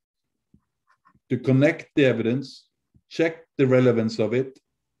to connect the evidence, check the relevance of it,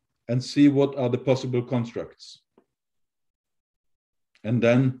 and see what are the possible constructs. And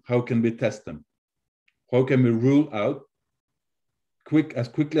then how can we test them? How can we rule out, as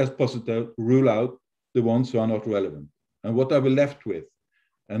quickly as possible, rule out the ones who are not relevant? And what are we left with?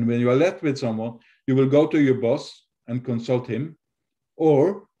 And when you are left with someone, you will go to your boss and consult him,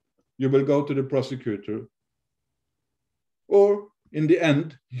 or you will go to the prosecutor, or in the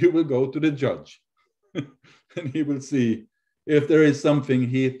end, you will go to the judge and he will see if there is something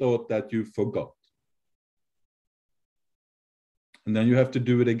he thought that you forgot. And then you have to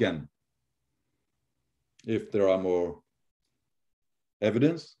do it again if there are more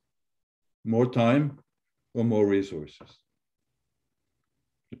evidence, more time, or more resources,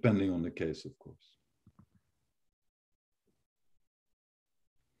 depending on the case, of course.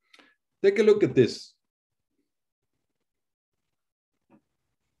 Take a look at this.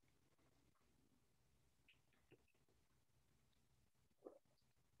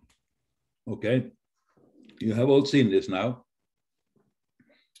 Okay, you have all seen this now.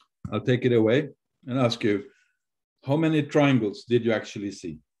 I'll take it away and ask you, how many triangles did you actually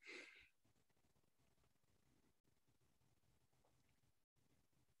see?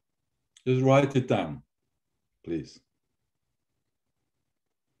 Just write it down, please.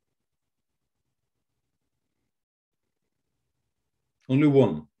 Only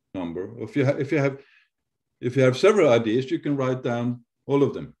one number. If you have several ideas, you can write down all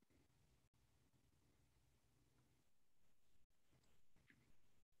of them.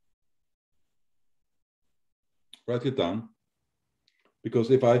 Write it down, because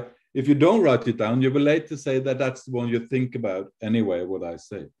if you don't write it down, you will later say that that's the one you think about anyway, what I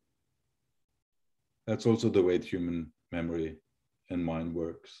say. That's also the way human memory and mind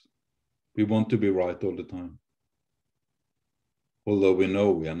works. We want to be right all the time, although we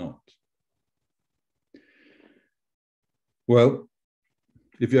know we are not. Well,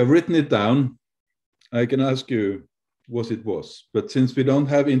 if you have written it down, I can ask you what it was. But since we don't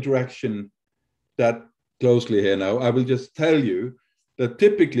have interaction that closely here now, I will just tell you that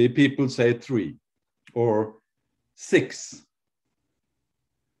typically people say 3 or 6.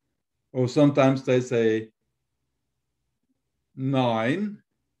 Or sometimes they say 9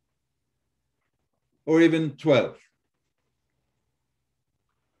 or even 12.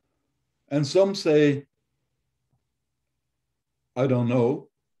 And some say, I don't know,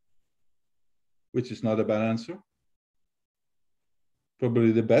 which is not a bad answer.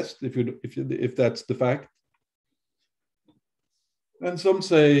 Probably the best if that's the fact. And some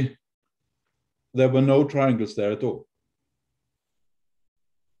say there were no triangles there at all.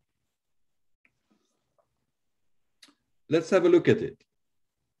 Let's have a look at it.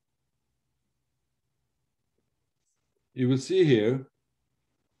 You will see here,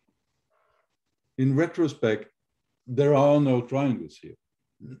 in retrospect, there are no triangles here.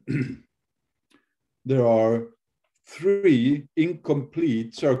 There are 3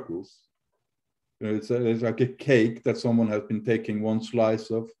 incomplete circles. It's like a cake that someone has been taking one slice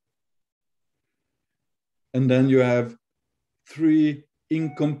of. And then you have 3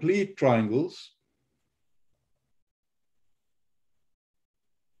 incomplete triangles.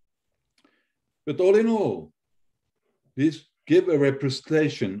 But all in all, these give a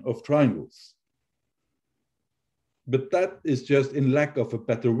representation of triangles. But that is just in lack of a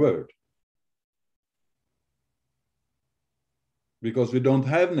better word. Because we don't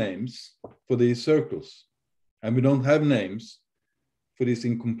have names for these circles. And we don't have names for these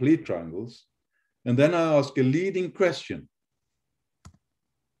incomplete triangles. And then I ask a leading question.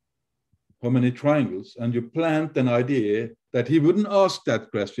 How many triangles? And you plant an idea that he wouldn't ask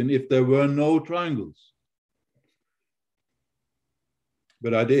that question if there were no triangles.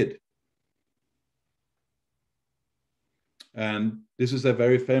 But I did. And this is a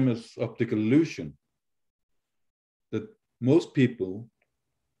very famous optical illusion that most people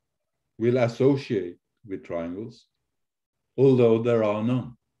will associate with triangles, although there are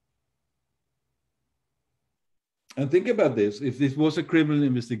none. And think about this, if this was a criminal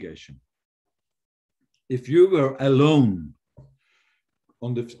investigation, if you were alone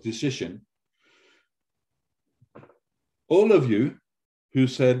on the decision, all of you who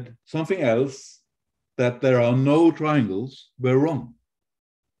said something else, that there are no triangles, were wrong.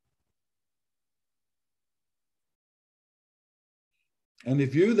 And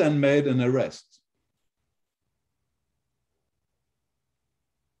if you then made an arrest,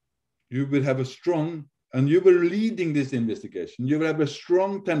 you would have a strong, and you were leading this investigation, you would have a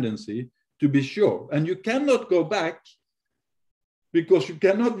strong tendency to be sure. And you cannot go back because you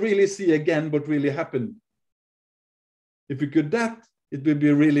cannot really see again what really happened. If you could that, it would be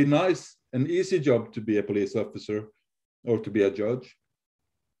a really nice and easy job to be a police officer or to be a judge.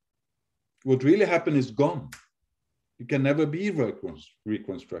 What really happened is gone. It can never be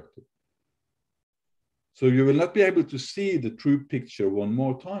reconstructed. So you will not be able to see the true picture one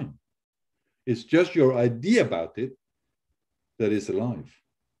more time. It's just your idea about it that is alive.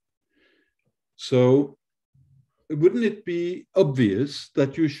 So wouldn't it be obvious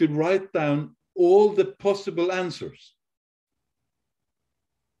that you should write down all the possible answers?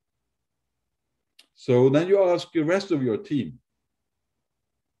 So then you ask the rest of your team,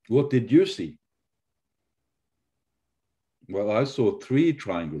 what did you see? Well, I saw 3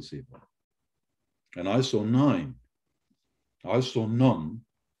 triangles here, and I saw 9. I saw none.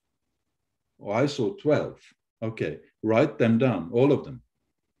 Or I saw 12. Okay, write them down, all of them.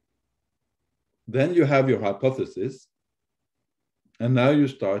 Then you have your hypothesis, and now you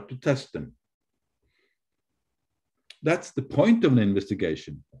start to test them. That's the point of an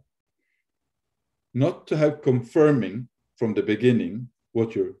investigation. Not to have confirming from the beginning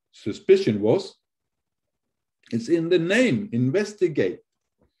what your suspicion was. It's in the name, investigate.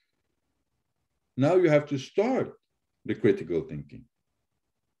 Now you have to start the critical thinking,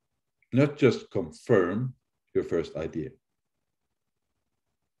 not just confirm your first idea.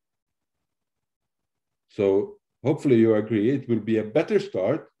 So hopefully you agree it will be a better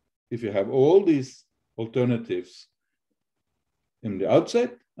start if you have all these alternatives in the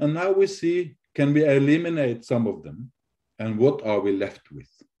outset, and now we see, can we eliminate some of them, and what are we left with?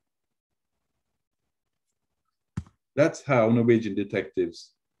 That's how Norwegian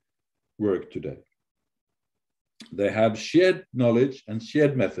detectives work today. They have shared knowledge and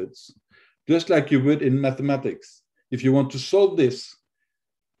shared methods, just like you would in mathematics. If you want to solve this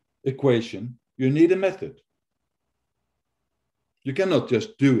equation, you need a method. You cannot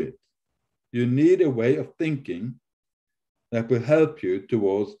just do it. You need a way of thinking that will help you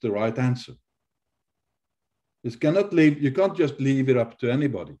towards the right answer. You can't just leave it up to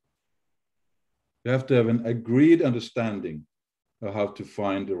anybody. You have to have an agreed understanding of how to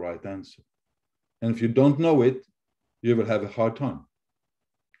find the right answer. And if you don't know it, you will have a hard time.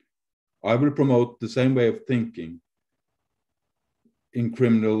 I will promote the same way of thinking in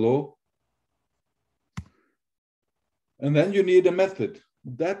criminal law. And then you need a method.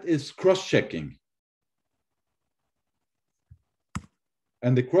 That is cross-checking.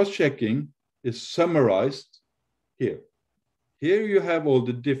 And the cross-checking is summarized here. Here you have all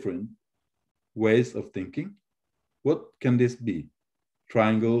the different ways of thinking. What can this be?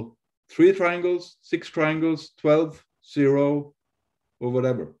 Triangle, 3 triangles, 6 triangles, 12, 0, or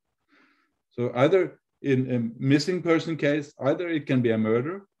whatever. So either in a missing person case, either it can be a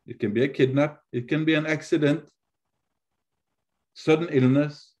murder, it can be a kidnap, it can be an accident, sudden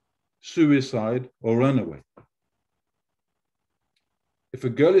illness, suicide, or runaway. If a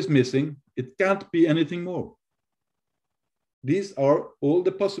girl is missing, it can't be anything more. These are all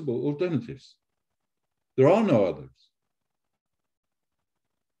the possible alternatives. There are no others.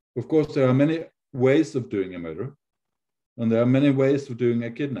 Of course, there are many ways of doing a murder, and there are many ways of doing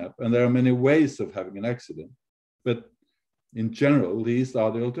a kidnap, and there are many ways of having an accident. But in general, these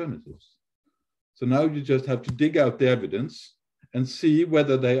are the alternatives. So now you just have to dig out the evidence and see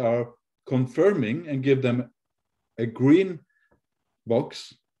whether they are confirming and give them a green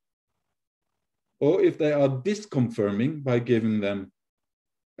box, or if they are disconfirming by giving them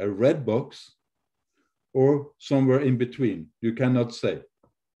a red box, or somewhere in between. You cannot say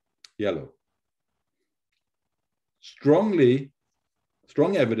yellow. Strong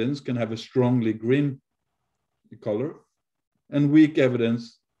evidence can have a strongly green color, and weak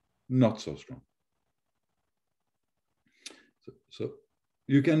evidence not so strong. So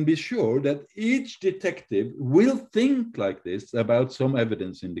you can be sure that each detective will think like this about some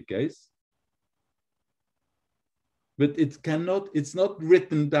evidence in the case, but it's not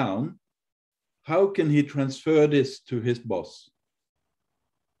written down. How can he transfer this to his boss?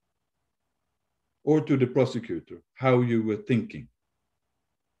 or to the prosecutor how you were thinking.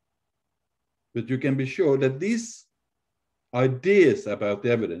 But you can be sure that these ideas about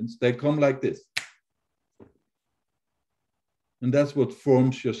the evidence, they come like this. And that's what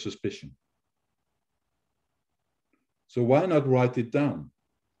forms your suspicion. So why not write it down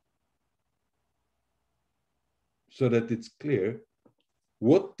so that it's clear?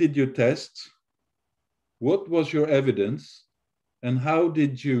 What did you test? What was your evidence? And how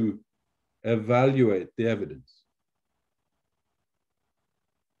did you evaluate the evidence?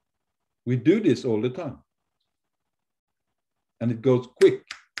 We do this all the time. And it goes quick.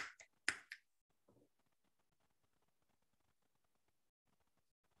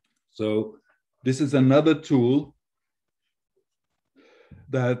 So this is another tool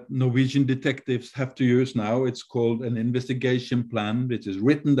that Norwegian detectives have to use now. It's called an investigation plan, which is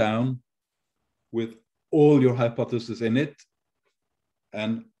written down with all your hypotheses in it.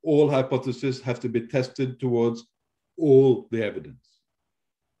 And all hypotheses have to be tested towards all the evidence.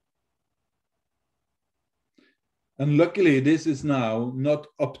 And luckily, this is now not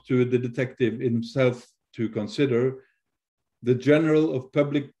up to the detective himself to consider. The General of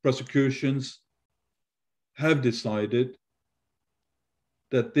Public Prosecutions have decided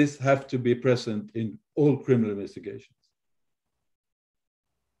that this has to be present in all criminal investigations.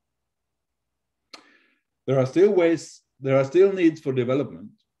 There are still ways, there are still needs for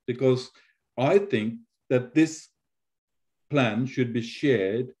development, because I think that this plan should be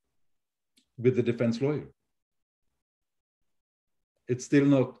shared with the defense lawyer. It's still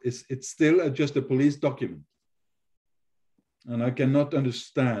not, it's still just a police document. And I cannot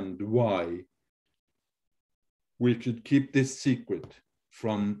understand why we should keep this secret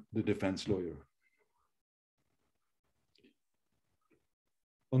from the defense lawyer.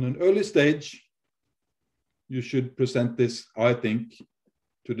 On an early stage, you should present this, I think,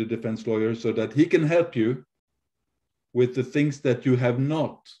 to the defense lawyer so that he can help you with the things that you have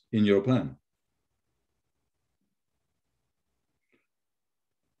not in your plan.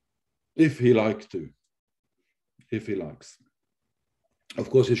 If he likes to, if he likes. Of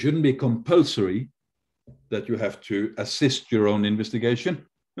course, it shouldn't be compulsory that you have to assist your own investigation.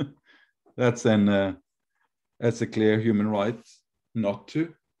 That's a clear human right not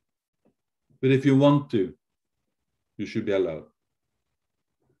to. But if you want to, you should be allowed.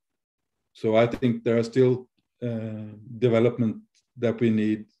 So I think there are still development that we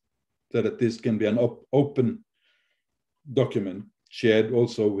need so that this can be an open document shared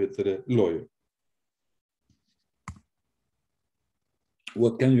also with the lawyer.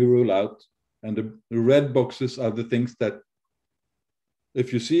 What can you rule out? And the red boxes are the things that,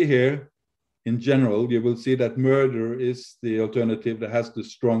 if you see here, in general, you will see that murder is the alternative that has the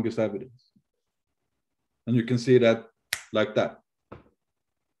strongest evidence. And you can see that like that.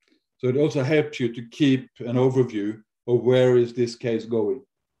 So it also helps you to keep an overview of where is this case going.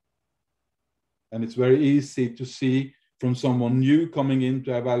 And it's very easy to see from someone new coming in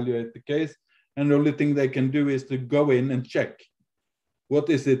to evaluate the case. And the only thing they can do is to go in and check. What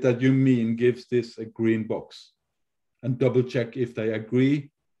is it that you mean gives this a green box? And double check if they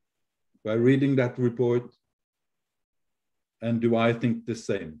agree by reading that report. And do I think the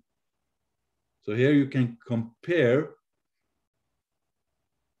same? So here you can compare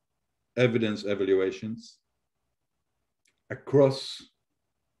evidence evaluations across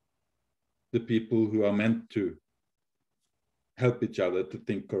the people who are meant to help each other to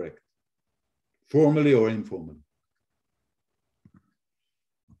think correct, formally or informally.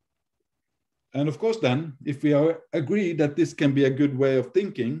 And of course then, if we agree that this can be a good way of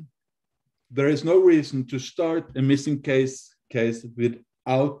thinking, there is no reason to start a missing case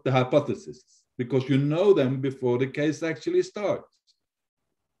without the hypotheses, because you know them before the case actually starts.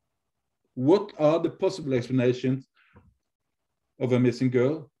 What are the possible explanations of a missing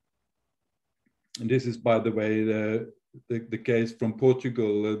girl? And this is, by the way, the case from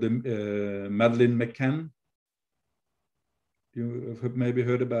Portugal, Madeleine McCann. You have maybe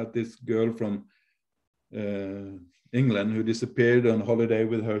heard about this girl from England who disappeared on holiday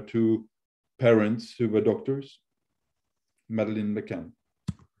with her two parents who were doctors, Madeleine McCann.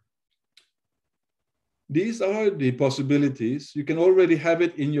 These are the possibilities. You can already have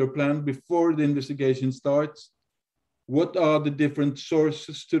it in your plan before the investigation starts. What are the different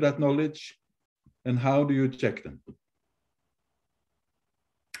sources to that knowledge, and how do you check them?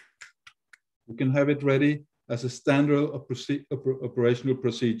 You can have it ready as a standard operational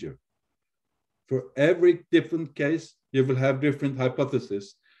procedure. For every different case, you will have different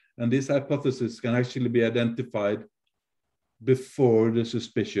hypotheses, and these hypotheses can actually be identified before the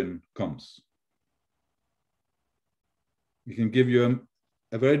suspicion comes. We can give you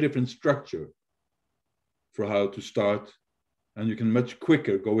a very different structure for how to start, and you can much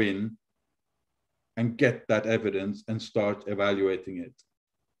quicker go in and get that evidence and start evaluating it.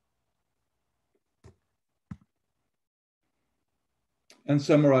 And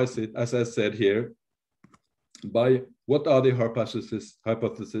summarize it, as I said here, by what are the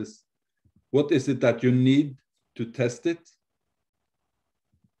hypotheses? What is it that you need to test it?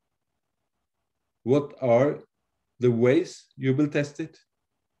 What are the ways you will test it?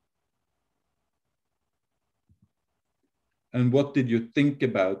 And what did you think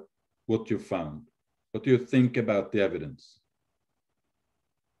about what you found? What do you think about the evidence?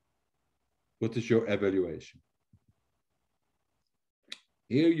 What is your evaluation?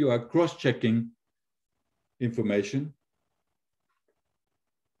 Here you are cross-checking information,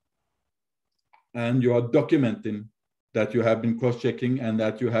 and you are documenting that you have been cross-checking and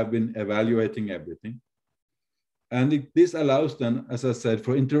that you have been evaluating everything. And this allows then, as I said,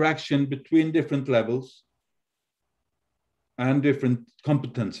 for interaction between different levels and different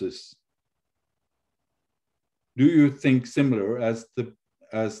competences. Do you think similar as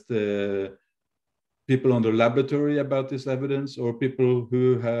the people on the laboratory about this evidence, or people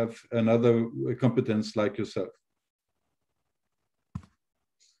who have another competence like yourself?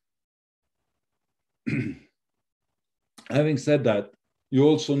 Having said that, you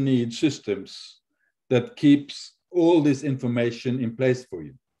also need systems that keeps all this information in place for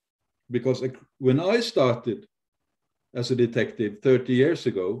you. Because when I started as a detective 30 years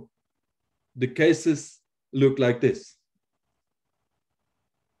ago, the cases looked like this.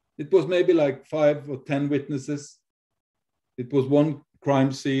 It was maybe like 5 or 10 witnesses. It was one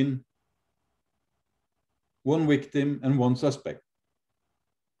crime scene, one victim, and one suspect.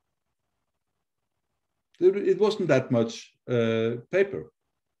 It wasn't that much paper.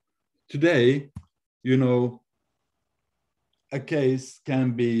 Today, you know, a case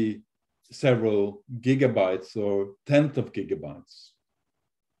can be several gigabytes or tenth of gigabytes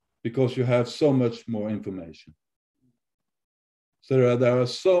because you have so much more information. So there are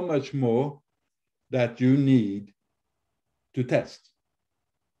so much more that you need to test.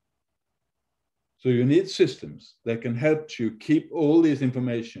 So you need systems that can help you keep all this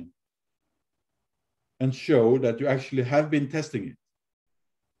information and show that you actually have been testing it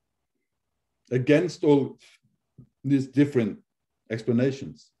against all these different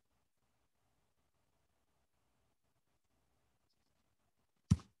explanations.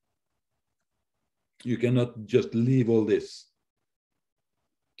 You cannot just leave all this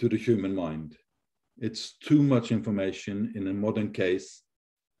to the human mind. It's too much information in a modern case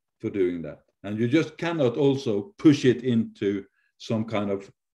for doing that. And you just cannot also push it into some kind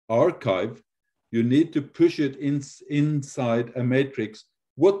of archive. You need to push it inside a matrix.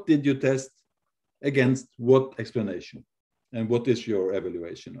 What did you test against what explanation? And what is your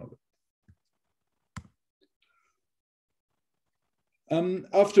evaluation of it?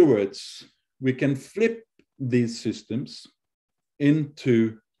 Afterwards, we can flip these systems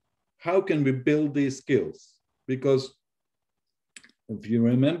into how can we build these skills? Because if you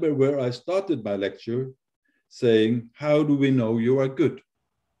remember where I started my lecture, saying, how do we know you are good?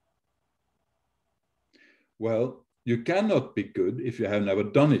 Well, you cannot be good if you have never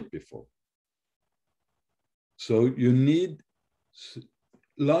done it before. So you need,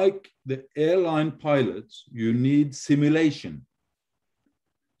 like the airline pilots, you need simulation.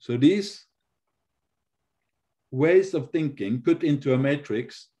 So these ways of thinking put into a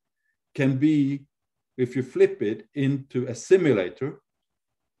matrix can be, if you flip it into a simulator,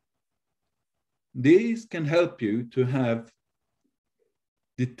 these can help you to have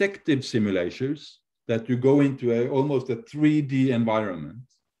detective simulators that you go into almost a 3D environment.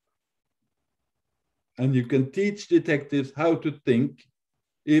 And you can teach detectives how to think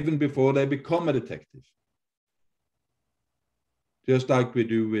even before they become a detective. Just like we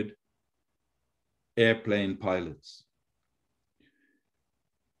do with airplane pilots.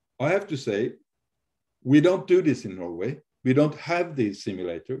 I have to say, we don't do this in Norway. We don't have these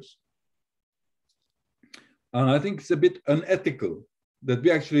simulators. And I think it's a bit unethical that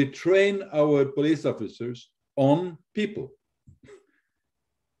we actually train our police officers on people.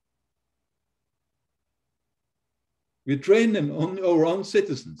 We train them on our own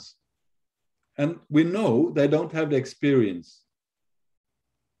citizens. And we know they don't have the experience.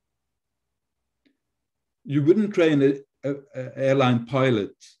 You wouldn't train an airline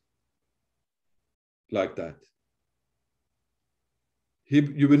pilot like that.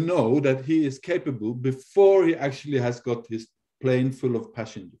 You will know that he is capable before he actually has got his plane full of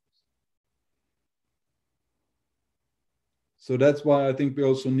passengers. So that's why I think we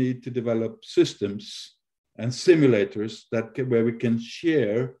also need to develop systems and simulators where we can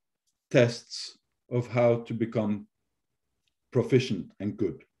share tests of how to become proficient and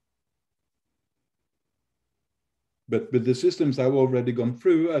good. But with the systems I've already gone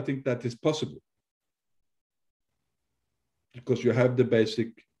through, I think that is possible, because you have the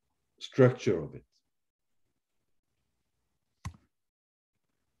basic structure of it.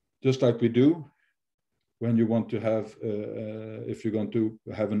 Just like we do when you want to have, if you're going to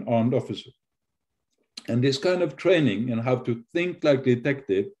have an armed officer. And this kind of training and how to think like a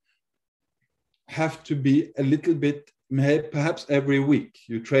detective have to be a little bit, perhaps every week,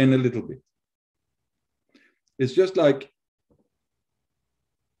 you train a little bit. It's just like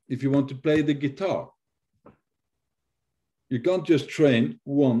if you want to play the guitar, you can't just train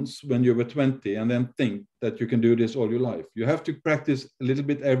once when you were 20 and then think that you can do this all your life. You have to practice a little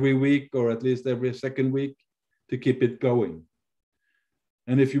bit every week, or at least every second week, to keep it going.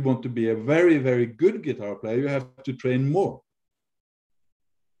 And if you want to be a very, very good guitar player, you have to train more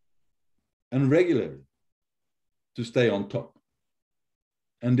and regularly to stay on top.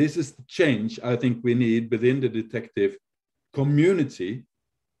 And this is the change I think we need within the detective community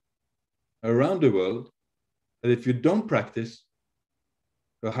around the world, that if you don't practice,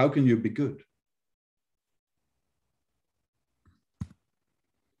 well, how can you be good?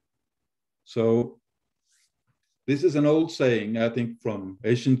 So this is an old saying, I think, from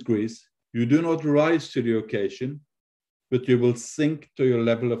ancient Greece: you do not rise to the occasion, but you will sink to your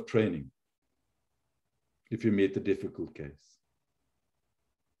level of training if you meet a difficult case.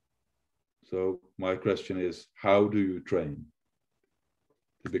 So my question is, how do you train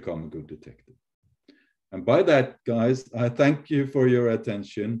to become a good detective? And by that, guys, I thank you for your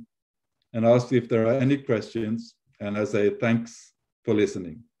attention and ask if there are any questions. And I say thanks for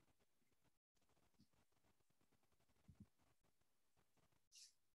listening.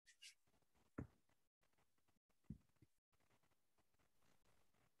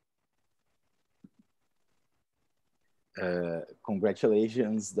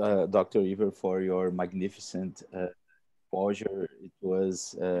 Congratulations, Dr. Ivar, for your magnificent exposure. It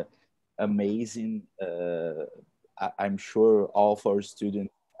was amazing. I'm sure all of our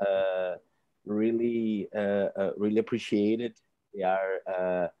students really appreciate it. They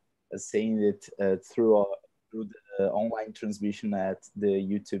are saying it through the online transmission at the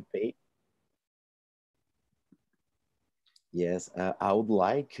YouTube page. Yes, I would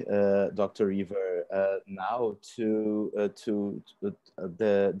like Dr. Ivar now to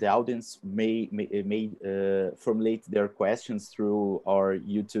the audience may formulate their questions through our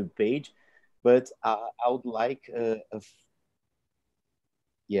YouTube page, but I would like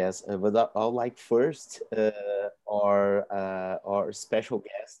yes, but I would like first our special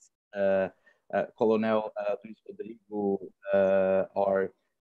guest, Colonel Luis Rodrigo, our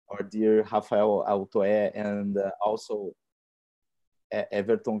dear Rafael Altoé, and also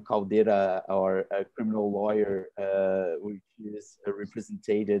Everton Caldeira, our criminal lawyer, which is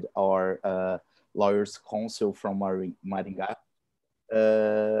represented our lawyers council from Maringá,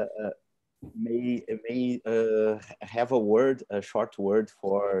 may have a short word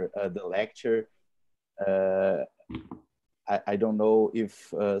for the lecture. I don't know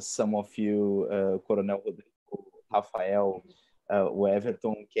if some of you, Coronel Rodrigo, Rafael, o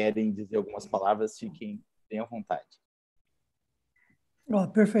Everton, querem dizer algumas palavras, tenham vontade.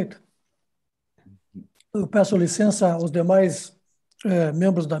 Perfeito. Eu peço licença aos demais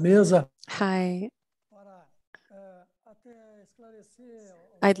membros da mesa. Hi.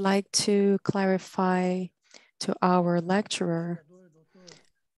 I'd like to clarify to our lecturer,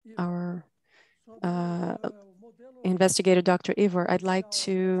 our investigator, Dr. Ivar, I'd like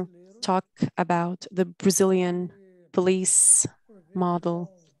to talk about the Brazilian police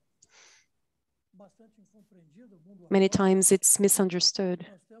model. Many times it's misunderstood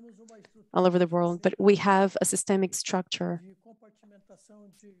all over the world, but we have a systemic structure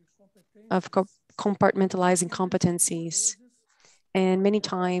of compartmentalizing competencies. And many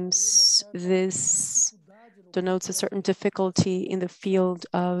times this denotes a certain difficulty in the field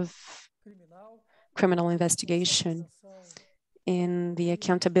of criminal investigation, in the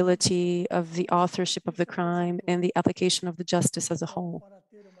accountability of the authorship of the crime and the application of the justice as a whole.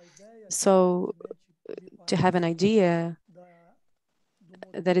 So to have an idea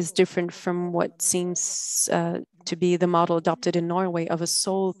that is different from what seems to be the model adopted in Norway of a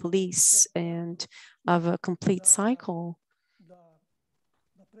sole police and of a complete cycle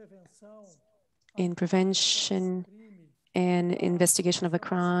in prevention and investigation of a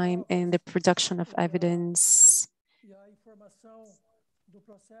crime and the production of evidence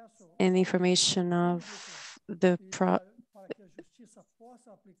and the information of the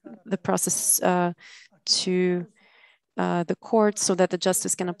process to the court so that the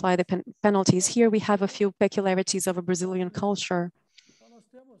justice can apply the penalties. Here we have a few peculiarities of a Brazilian culture.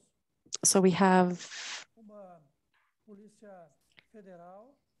 So we have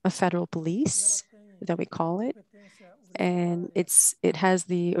a federal police that we call it, and it has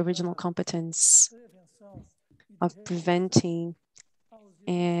the original competence of preventing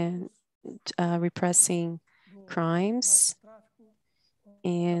and repressing crimes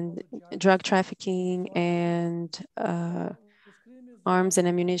and drug trafficking and arms and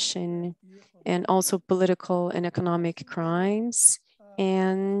ammunition, and also political and economic crimes,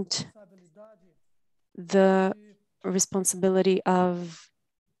 and the responsibility of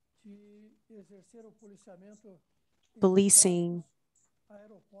policing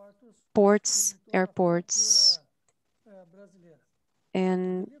ports, airports,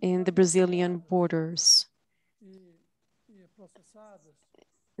 and in the Brazilian borders.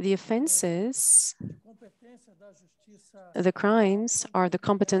 The offenses, the crimes, are the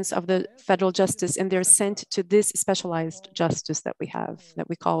competence of the federal justice, and they're sent to this specialized justice that we have, that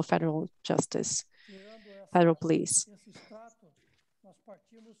we call federal justice, federal police.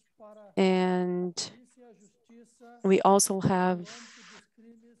 And we also have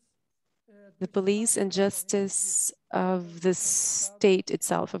the police and justice of the state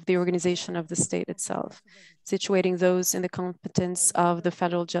itself, of the organization of the state itself, situating those in the competence of the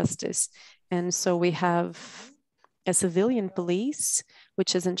federal justice. And so we have a civilian police,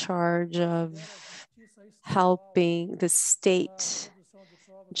 which is in charge of helping the state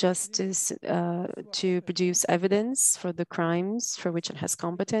justice to produce evidence for the crimes for which it has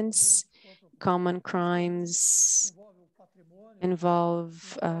competence. Common crimes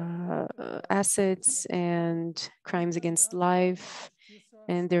involve assets and crimes against life,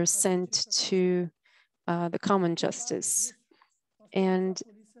 and they're sent to the common justice. And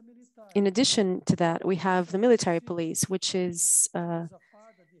in addition to that, we have the military police, which is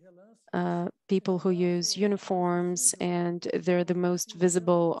people who use uniforms, and they're the most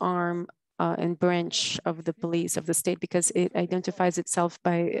visible arm and branch of the police of the state because it identifies itself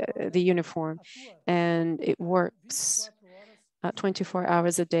by the uniform, and it works 24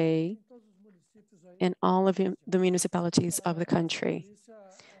 hours a day in all of the municipalities of the country.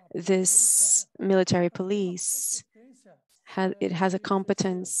 This military police has a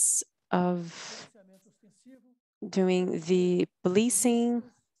competence of doing the policing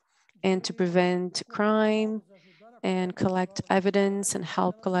and to prevent crime and collect evidence and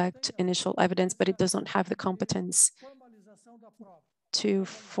help collect initial evidence, but it does not have the competence to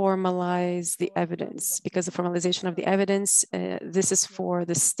formalize the evidence, because the formalization of the evidence, this is for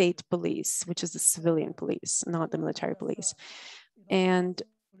the state police, which is the civilian police, not the military police. And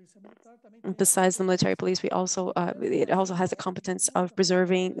besides the military police, we also it also has the competence of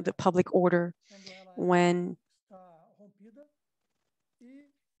preserving the public order when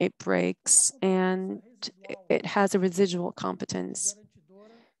it breaks, and it has a residual competence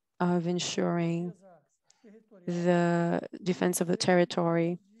of ensuring the defense of the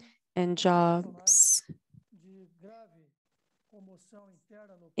territory and jobs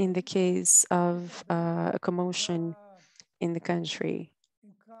in the case of a commotion in the country.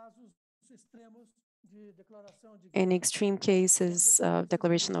 In extreme cases of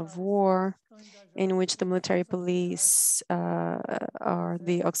declaration of war, in which the military police are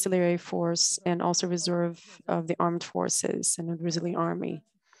the auxiliary force and also reserve of the armed forces and the Brazilian army.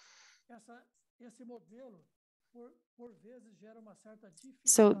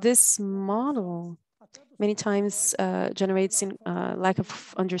 So this model many times generates lack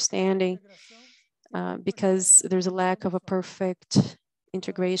of understanding because there's a lack of a perfect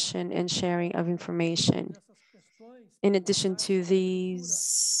integration and sharing of information. In addition to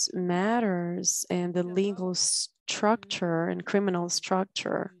these matters and the legal structure and criminal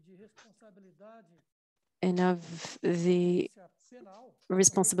structure and of the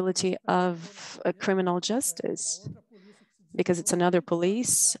responsibility of a criminal justice, because it's another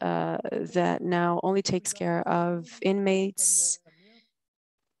police that now only takes care of inmates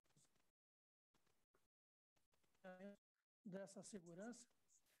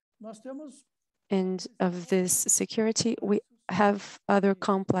and of this security. We have other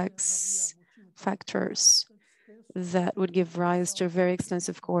complex factors that would give rise to a very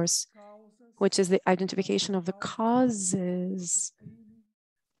extensive course, which is the identification of the causes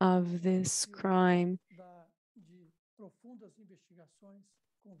of this crime.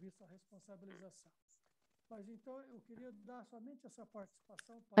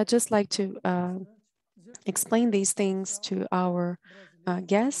 I'd just like to explain these things to our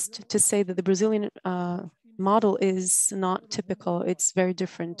guest, to say that the Brazilian model is not typical. It's very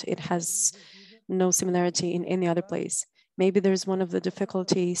different. It has no similarity in any other place. Maybe there's one of the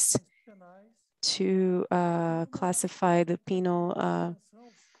difficulties to classify the penal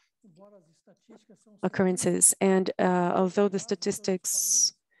occurrences. And although the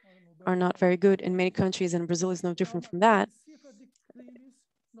statistics are not very good in many countries, and Brazil is no different from that,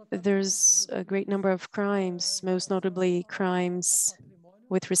 there's a great number of crimes, most notably crimes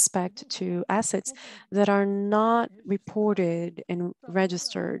with respect to assets that are not reported and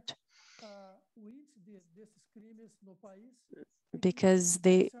registered because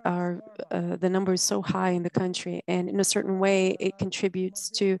they are the number is so high in the country, and in a certain way it contributes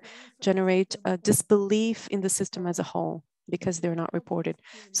to generate a disbelief in the system as a whole because they're not reported.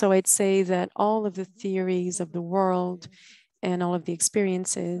 So I'd say that all of the theories of the world and all of the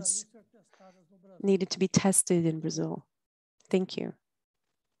experiences needed to be tested in Brazil. Thank you.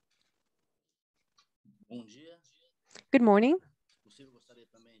 Good morning.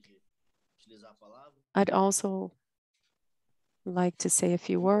 I'd also like to say a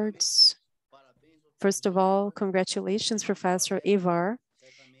few words. First of all, congratulations, Professor Ivar.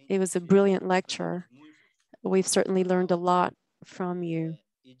 It was a brilliant lecture. We've certainly learned a lot from you.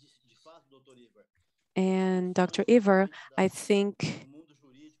 And Dr. Ivar, I think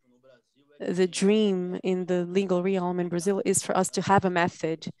the dream in the legal realm in Brazil is for us to have a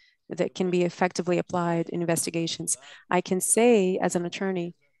method that can be effectively applied in investigations. I can say as an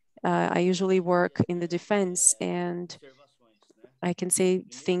attorney, I usually work in the defense, and I can say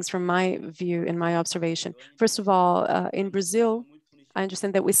things from my view and my observation. First of all, in Brazil, I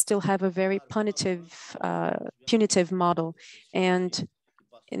understand that we still have a very punitive model. And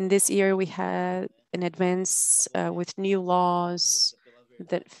in this year, we had an advance with new laws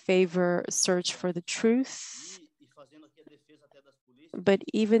that favor search for the truth. But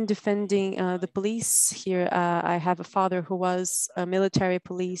even defending the police here, I have a father who was a military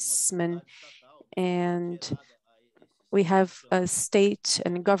policeman, and we have a state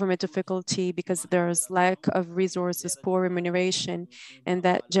and government difficulty because there's lack of resources, poor remuneration, and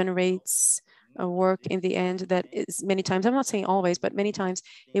that generates a work in the end that is many times, I'm not saying always, but many times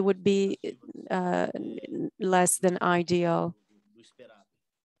it would be less than ideal.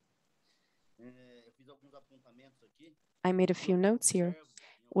 I made a few notes here.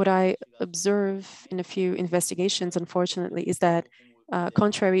 What I observe in a few investigations, unfortunately, is that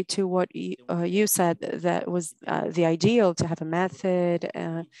contrary to what you said, that was the ideal to have a method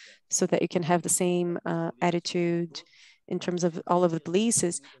so that you can have the same attitude in terms of all of the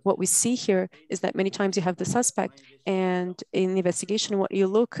polices. What we see here is that many times you have the suspect, and in the investigation, what you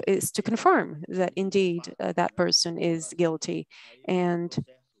look is to confirm that indeed that person is guilty. And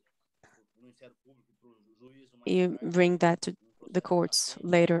you bring that to the courts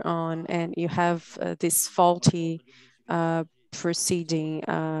later on, and you have this faulty proceeding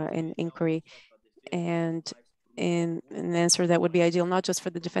and inquiry, and in an answer that would be ideal not just for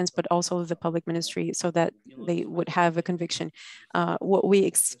the defense but also the public ministry, so that they would have a conviction. What we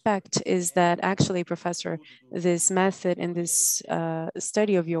expect is that actually, Professor, this method and this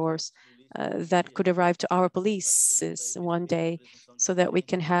study of yours that could arrive to our police one day, so that we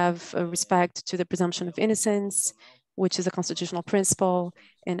can have respect to the presumption of innocence, which is a constitutional principle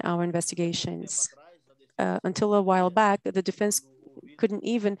in our investigations. Until a while back, the defense couldn't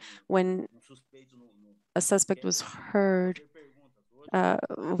even, when a suspect was heard,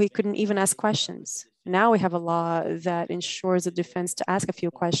 we couldn't even ask questions. Now we have a law that ensures the defense to ask a few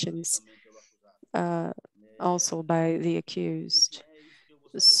questions also by the accused.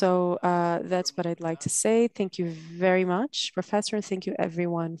 So that's what I'd like to say. Thank you very much, Professor. Thank you,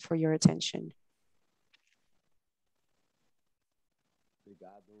 everyone, for your attention.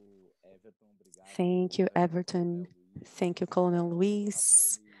 Thank you, Everton. Thank you, Colonel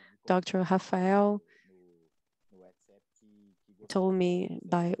Luis. Dr. Rafael told me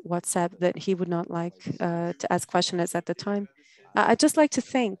by WhatsApp that he would not like to ask questions at the time. I'd just like to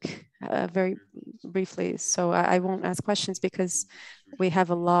thank very briefly. So I won't ask questions because we have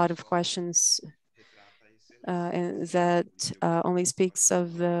a lot of questions and that only speaks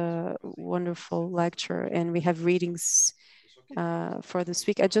of the wonderful lecture, and we have readings for this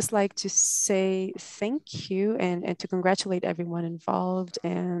week. I'd just like to say thank you and to congratulate everyone involved,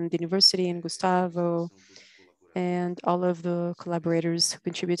 and the university and Gustavo and all of the collaborators who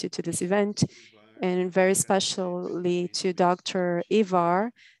contributed to this event, and very especially to Dr.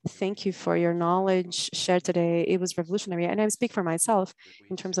 Ivar. Thank you for your knowledge shared today. It was revolutionary, and I speak for myself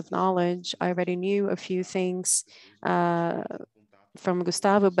in terms of knowledge. I already knew a few things from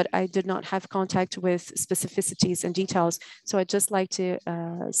Gustavo, but I did not have contact with specificities and details. So I'd just like to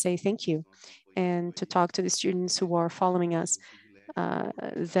say thank you and to talk to the students who are following us.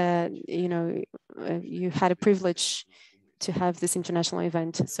 that, you had a privilege to have this international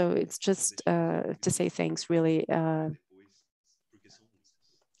event. So it's just to say thanks, really.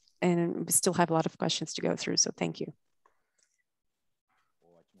 And we still have a lot of questions to go through, so thank you.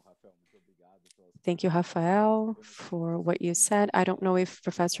 Thank you, Rafael, for what you said. I don't know if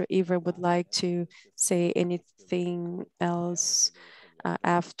Professor Ivar would like to say anything else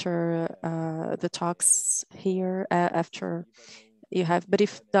after the talks here, after you have, but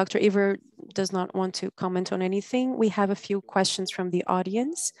if Dr. Ivar does not want to comment on anything, we have a few questions from the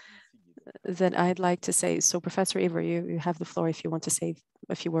audience that I'd like to say. So Professor Ivar, you have the floor if you want to say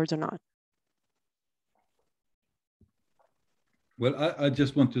a few words or not. Well, I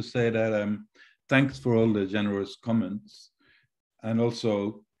just want to say that thanks for all the generous comments, and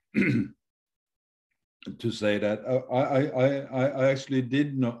also to say that I actually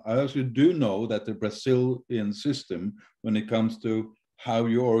do know that the Brazilian system, when it comes to how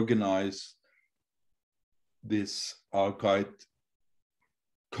you organize this, are quite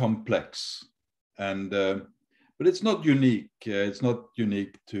complex, and but it's not unique. It's not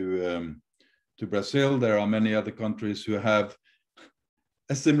unique to Brazil. There are many other countries who have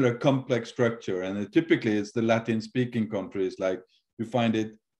a similar complex structure, and typically it's the Latin-speaking countries, like you find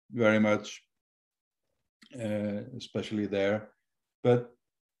it very much, especially there. But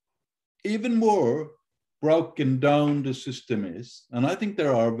even more broken down the system is, and I think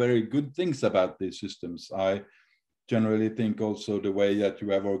there are very good things about these systems. I generally think also the way that you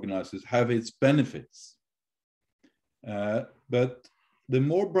have organized it have its benefits. But the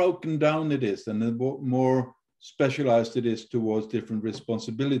more broken down it is, and the more specialized it is towards different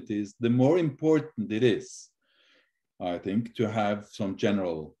responsibilities, the more important it is, I think, to have some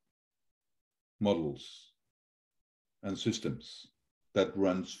general models and systems that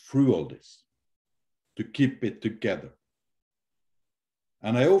runs through all this to keep it together.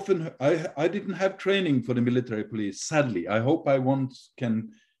 And I didn't have training for the military police, sadly. I hope I once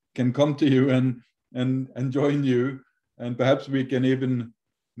can come to you and join you, and perhaps we can even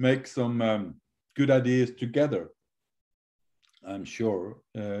make some good ideas together. I'm sure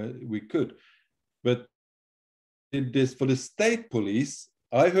we could. But in this, for the state police,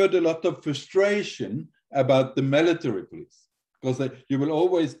 I heard a lot of frustration about the military police, because you will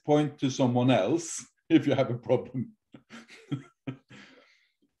always point to someone else if you have a problem.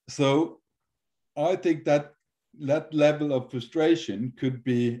 So I think that level of frustration could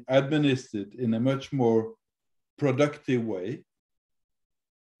be administered in a much more productive way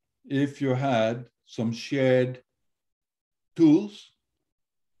if you had some shared tools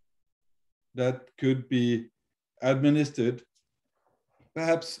that could be administered,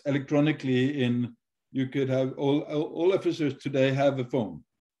 perhaps electronically. You could have all officers today have a phone,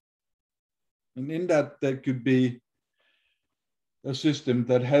 and in that there could be a system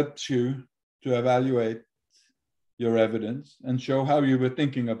that helps you to evaluate your evidence and show how you were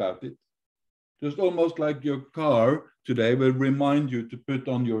thinking about it. Just almost like your car today will remind you to put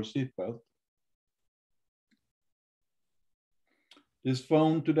on your seatbelt. This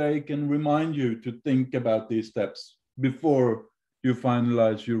phone today can remind you to think about these steps before you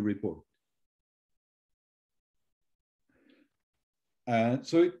finalize your report.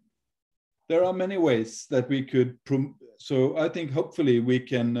 So there are many ways that we could, so I think hopefully we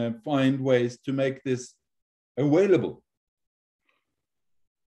can find ways to make this available.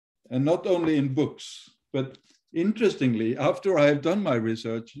 And not only in books, but interestingly, after I have done my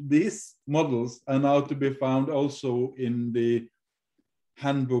research, these models are now to be found also in the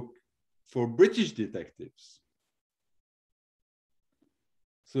handbook for British detectives.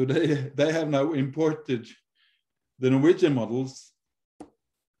 So they have now imported the Norwegian models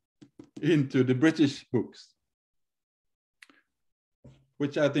into the British books,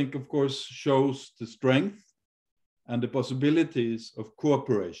 which I think, of course, shows the strength and the possibilities of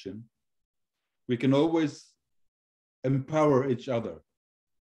cooperation. We can always empower each other,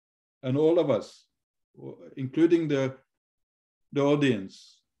 and all of us, including the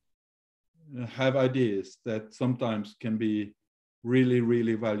audience, have ideas that sometimes can be really,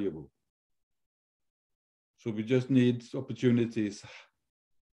 really valuable. So we just need opportunities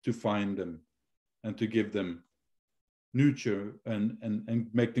to find them and to give them nurture and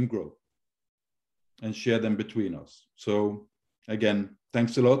make them grow and share them between us. So again,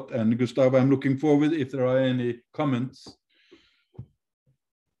 thanks a lot. And Gustavo, I'm looking forward if there are any comments.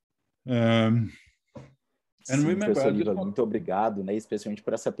 Sim, professor Ivar, muito obrigado, né? Especialmente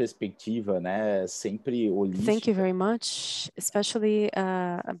por essa perspectiva, né? Sempre holística. Thank you very much, especially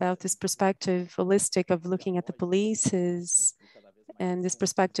about this perspective, holistic, of looking at the polices and this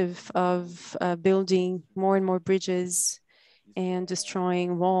perspective of building more and more bridges and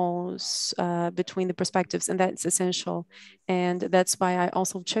destroying walls between the perspectives, and that's essential. And that's why I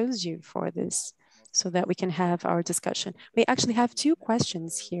also chose you for this, so that we can have our discussion. We actually have two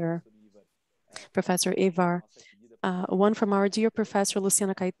questions here, Professor Ivar. One from our dear professor,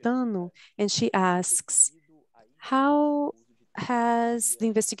 Luciana Caetano, and she asks, how has the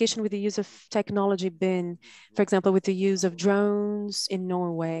investigation with the use of technology been, for example, with the use of drones in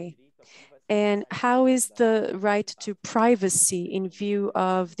Norway? And how is the right to privacy in view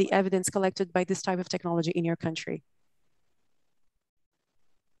of the evidence collected by this type of technology in your country?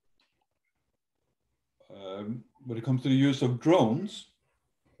 When it comes to the use of drones,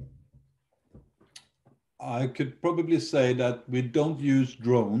 I could probably say that we don't use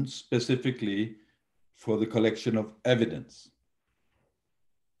drones specifically for the collection of evidence,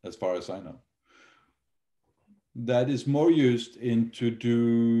 as far as I know. That is more used to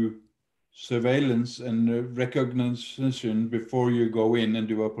do surveillance and recognition before you go in and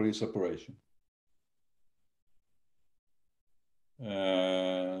do a police operation.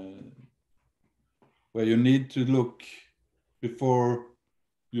 Where you need to look before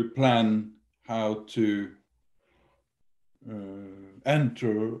you plan how to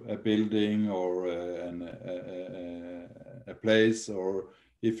enter a building or a place, or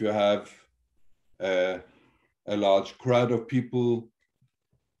if you have a large crowd of people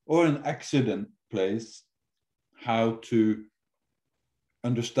or an accident place, how to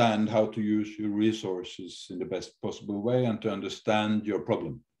understand how to use your resources in the best possible way and to understand your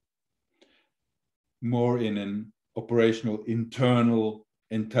problem. More in an operational internal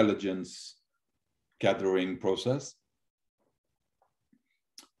intelligence gathering process.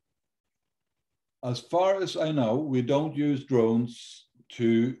 As far as I know, we don't use drones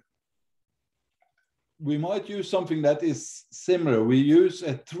to. We might use something that is similar. We use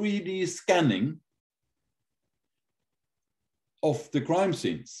a 3D scanning of the crime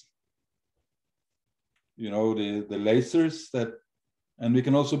scenes. You know, the lasers that, and we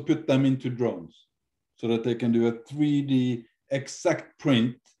can also put them into drones so that they can do a 3D exact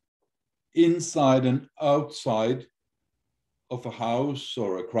print inside and outside of a house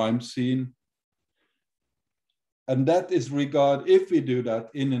or a crime scene. And that is regarded, if we do that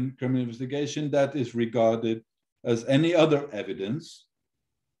in a criminal investigation, that is regarded as any other evidence,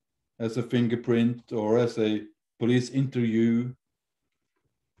 as a fingerprint or as a police interview,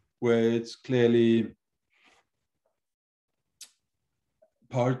 where it's clearly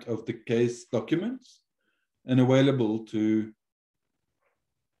part of the case documents and available to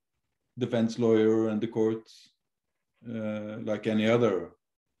defense lawyer and the courts like any other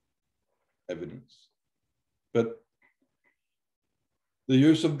evidence. But the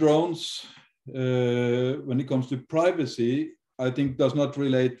use of drones when it comes to privacy, I think does not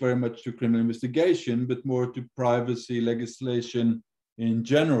relate very much to criminal investigation, but more to privacy legislation in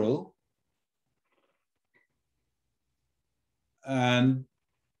general. And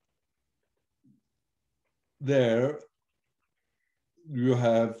there you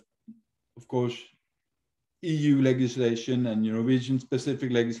have, of course, EU legislation and Norwegian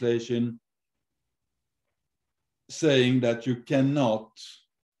specific legislation saying that you cannot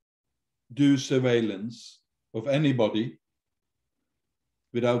do surveillance of anybody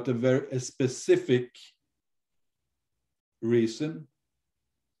without a specific reason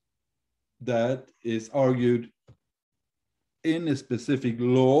that is argued in a specific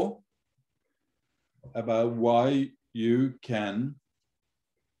law about why you can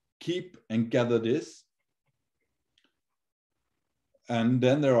keep and gather this. And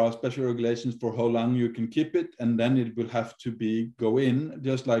then there are special regulations for how long you can keep it, and then it will have to go in,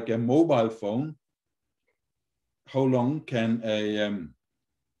 just like a mobile phone. How long can a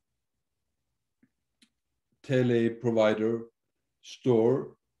tele provider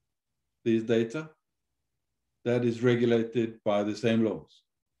store these data? That is regulated by the same laws.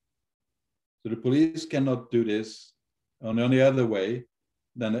 So the police cannot do this on any other way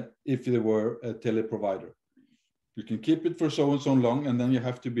than if they were a tele provider. You can keep it for so and so long, and then you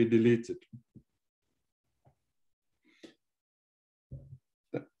have to be deleted.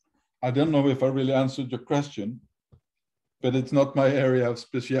 I don't know if I really answered your question, but it's not my area of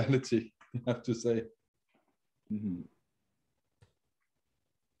speciality, I have to say. Mm-hmm.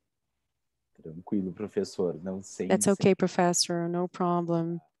 Tranquilo, professor. Não sei. That's okay, professor, no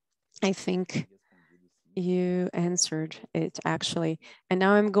problem. I think you answered it, actually. And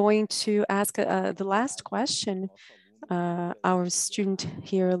now I'm going to ask the last question. Our student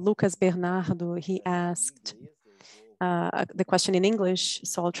here, Lucas Bernardo, he asked the question in English,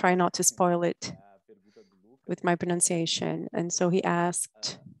 so I'll try not to spoil it with my pronunciation. And so he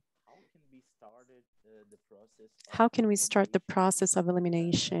asked, How can we start the process of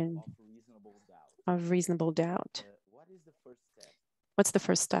elimination of reasonable doubt? What's the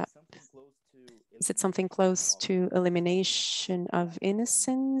first step? Is it something close to elimination of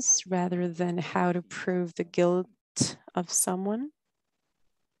innocence rather than how to prove the guilt of someone?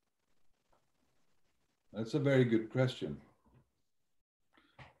 That's a very good question.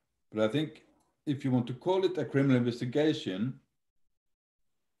 But I think if you want to call it a criminal investigation,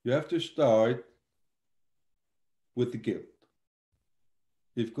 you have to start with the guilt.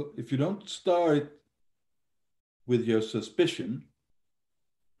 If you don't start with your suspicion,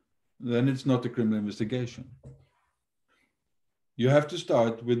 then it's not a criminal investigation. You have to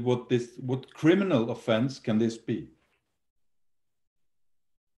start with what criminal offense can this be?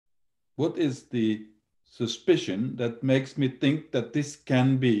 What is the suspicion that makes me think that this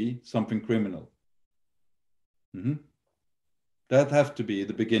can be something criminal? Mm-hmm. That has to be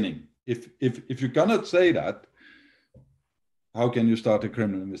the beginning. If you cannot say that, how can you start a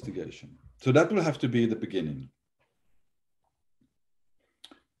criminal investigation? So that will have to be the beginning.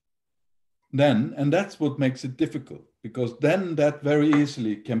 Then, and that's what makes it difficult, because then that very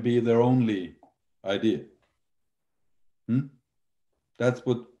easily can be their only idea. That's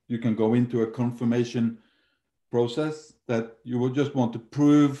what you can go into a confirmation process, that you will just want to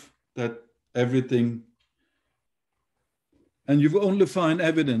prove that everything, and you will only find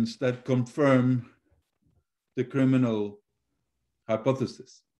evidence that confirm the criminal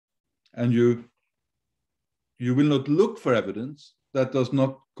hypothesis. And you will not look for evidence that does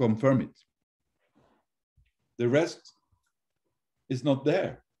not confirm it. The rest is not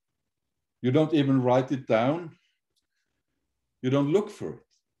there. You don't even write it down. You don't look for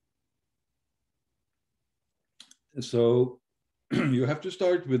it. So you have to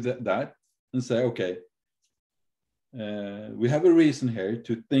start with that and say, okay, we have a reason here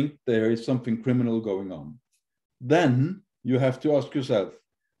to think there is something criminal going on. Then you have to ask yourself,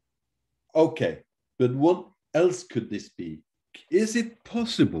 okay, but what else could this be? Is it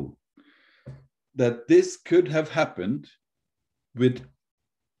possible that this could have happened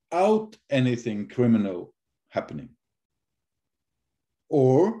without anything criminal happening?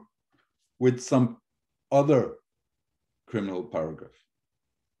 Or with some other criminal paragraph?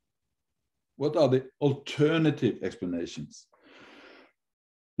 What are the alternative explanations?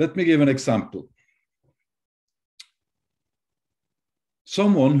 Let me give an example.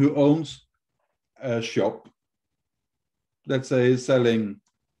 Someone who owns a shop, let's say selling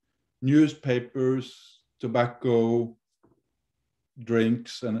newspapers, tobacco,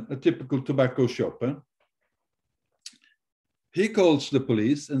 drinks, and a typical tobacco shop. He calls the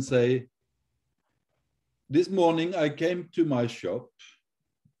police and say, this morning I came to my shop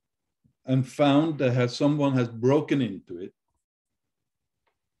and found that someone has broken into it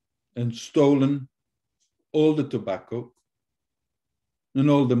and stolen all the tobacco and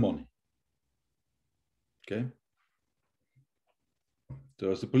all the money. Okay?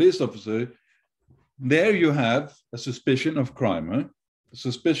 So as a police officer, there you have a suspicion of crime, a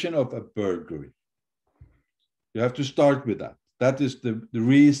suspicion of a burglary. You have to start with that. That is the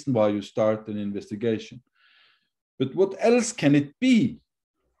reason why you start an investigation. But what else can it be?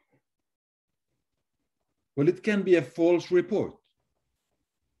 Well, it can be a false report.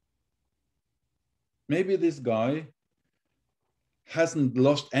 Maybe this guy hasn't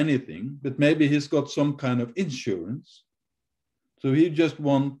lost anything, but maybe he's got some kind of insurance. So he just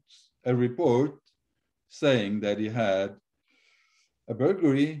wants a report saying that he had a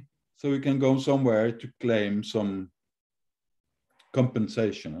burglary, so he can go somewhere to claim some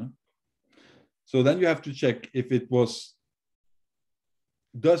compensation. So then you have to check if it was,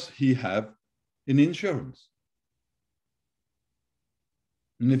 does he have an insurance?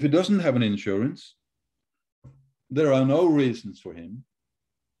 And if he doesn't have an insurance, there are no reasons for him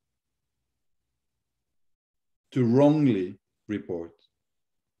to wrongly report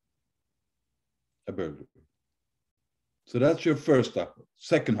a burglary. So that's your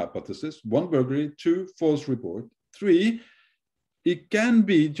second hypothesis. 1, burglary. 2, false report. 3, it can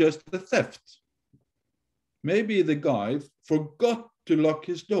be just a theft. Maybe the guy forgot to lock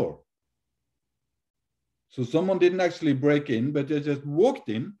his door. So someone didn't actually break in, but they just walked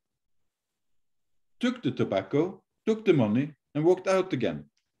in, took the tobacco, took the money, and walked out again.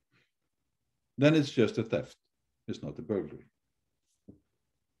 Then it's just a theft. It's not a burglary.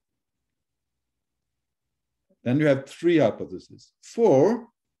 Then you have 3 hypotheses. 4,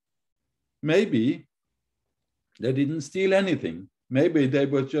 maybe they didn't steal anything. Maybe they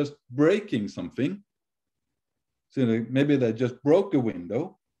were just breaking something. So maybe they just broke a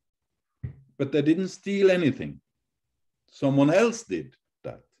window, but they didn't steal anything. Someone else did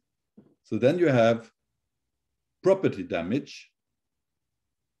that. So then you have property damage,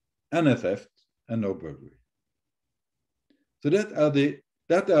 and a theft, and no burglary. So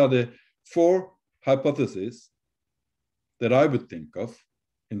that are the 4 hypotheses that I would think of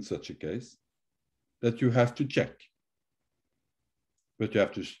in such a case that you have to check. But you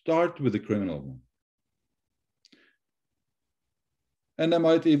have to start with the criminal one. And there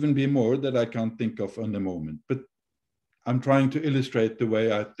might even be more that I can't think of on the moment, but I'm trying to illustrate the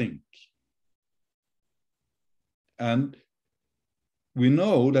way I think. And we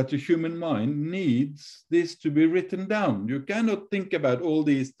know that the human mind needs this to be written down. You cannot think about all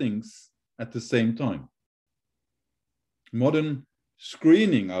these things at the same time. Modern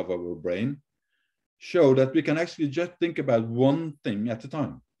screening of our brain show that we can actually just think about one thing at a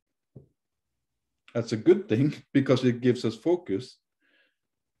time. That's a good thing because it gives us focus.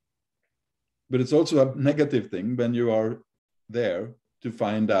 But it's also a negative thing when you are there to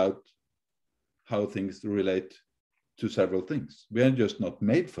find out how things relate to several things. We are just not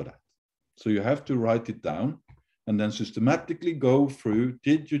made for that. So you have to write it down and then systematically go through,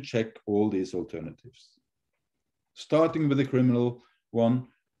 did you check all these alternatives? Starting with the criminal one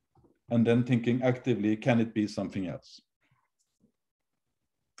and then thinking actively, can it be something else?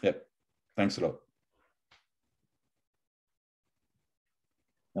 Yeah, thanks a lot.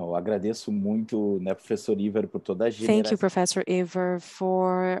 Não, eu agradeço muito, né, professor Ivar, por toda a generosidade. Thank you, Professor Ivar,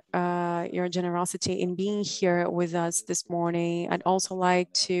 for your generosity in being here with us this morning. I'd also like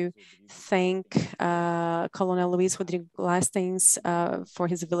to thank Colonel Luis Rodrigo Lastings for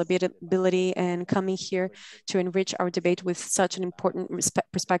his availability and coming here to enrich our debate with such an important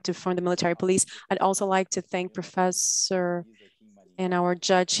perspective from the military police. I'd also like to thank Professor and our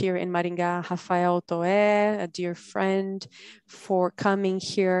judge here in Maringá, Rafael Toé, a dear friend, for coming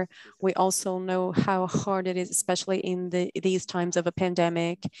here. We also know how hard it is, especially in these times of a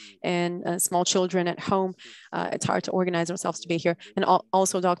pandemic and small children at home. It's hard to organize ourselves to be here. And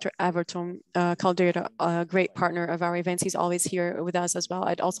also Dr. Everton Caldeira, a great partner of our events. He's always here with us as well.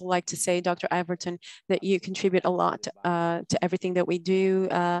 I'd also like to say, Dr. Everton, that you contribute a lot to everything that we do.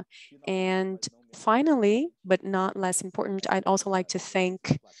 And finally, but not less important, I'd also like to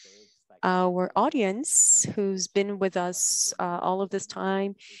thank our audience who's been with us all of this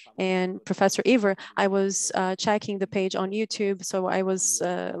time. And Professor Ivar, I was checking the page on YouTube, so I was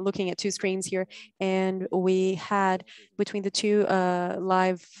looking at 2 screens here, and we had, between the 2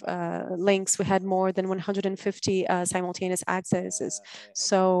 live links, we had more than 150 simultaneous accesses.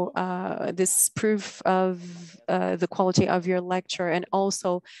 So this proof of the quality of your lecture and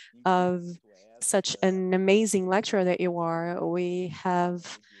also of such an amazing lecturer that you are. We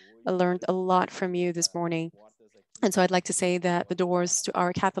have learned a lot from you this morning. And so I'd like to say that the doors to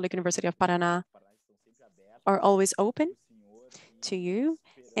our Catholic University of Paraná are always open to you.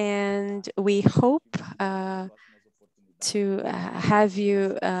 And we hope to have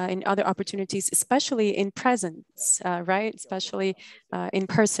you in other opportunities, especially in presence, right? Especially in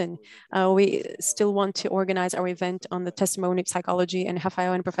person. We still want to organize our event on the testimony of psychology, and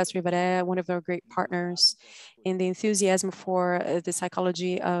Rafael and Professor Ivar, one of our great partners in the enthusiasm for the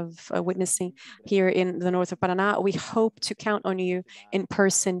psychology of witnessing here in the north of Paraná. We hope to count on you in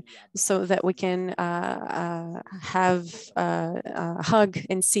person so that we can have a hug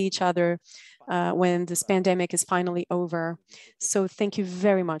and see each other when this pandemic is finally over. So thank you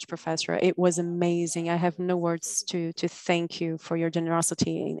very much, Professor. It was amazing. I have no words to thank you for your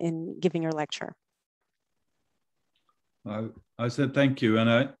generosity in giving your lecture. I said thank you, and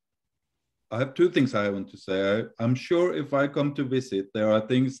I have 2 things I want to say. I'm sure if I come to visit, there are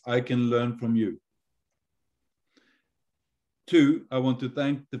things I can learn from you. 2, I want to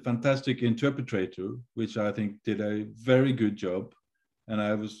thank the fantastic interpreter, which I think did a very good job. And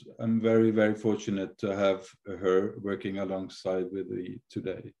I'm very, very fortunate to have her working alongside with me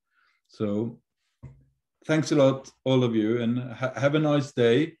today. So thanks a lot, all of you, and have a nice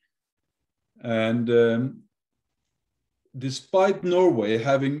day. And despite Norway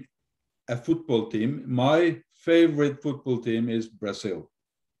having a football team, my favorite football team is Brazil.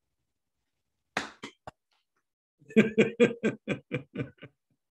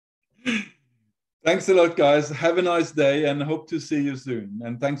 Thanks a lot, guys. Have a nice day and hope to see you soon.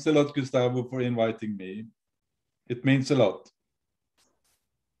 And thanks a lot, Gustavo, for inviting me. It means a lot.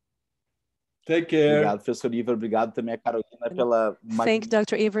 Take care. Obrigado, professor Ivar. Obrigado também a Carolina pela... Thank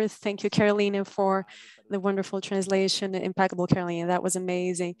Dr. Ivar. Thank you, Carolina, for the wonderful translation. Impeccable, Carolina. That was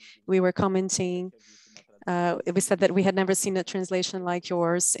amazing. We were commenting. We said that we had never seen a translation like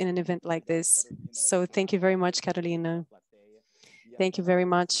yours in an event like this. So thank you very much, Carolina. Thank you very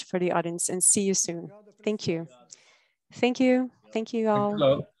much for the audience, and see you soon. Thank you. Thank you. Thank you all. Thanks a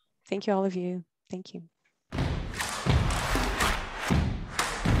lot. Thank you all of you. Thank you.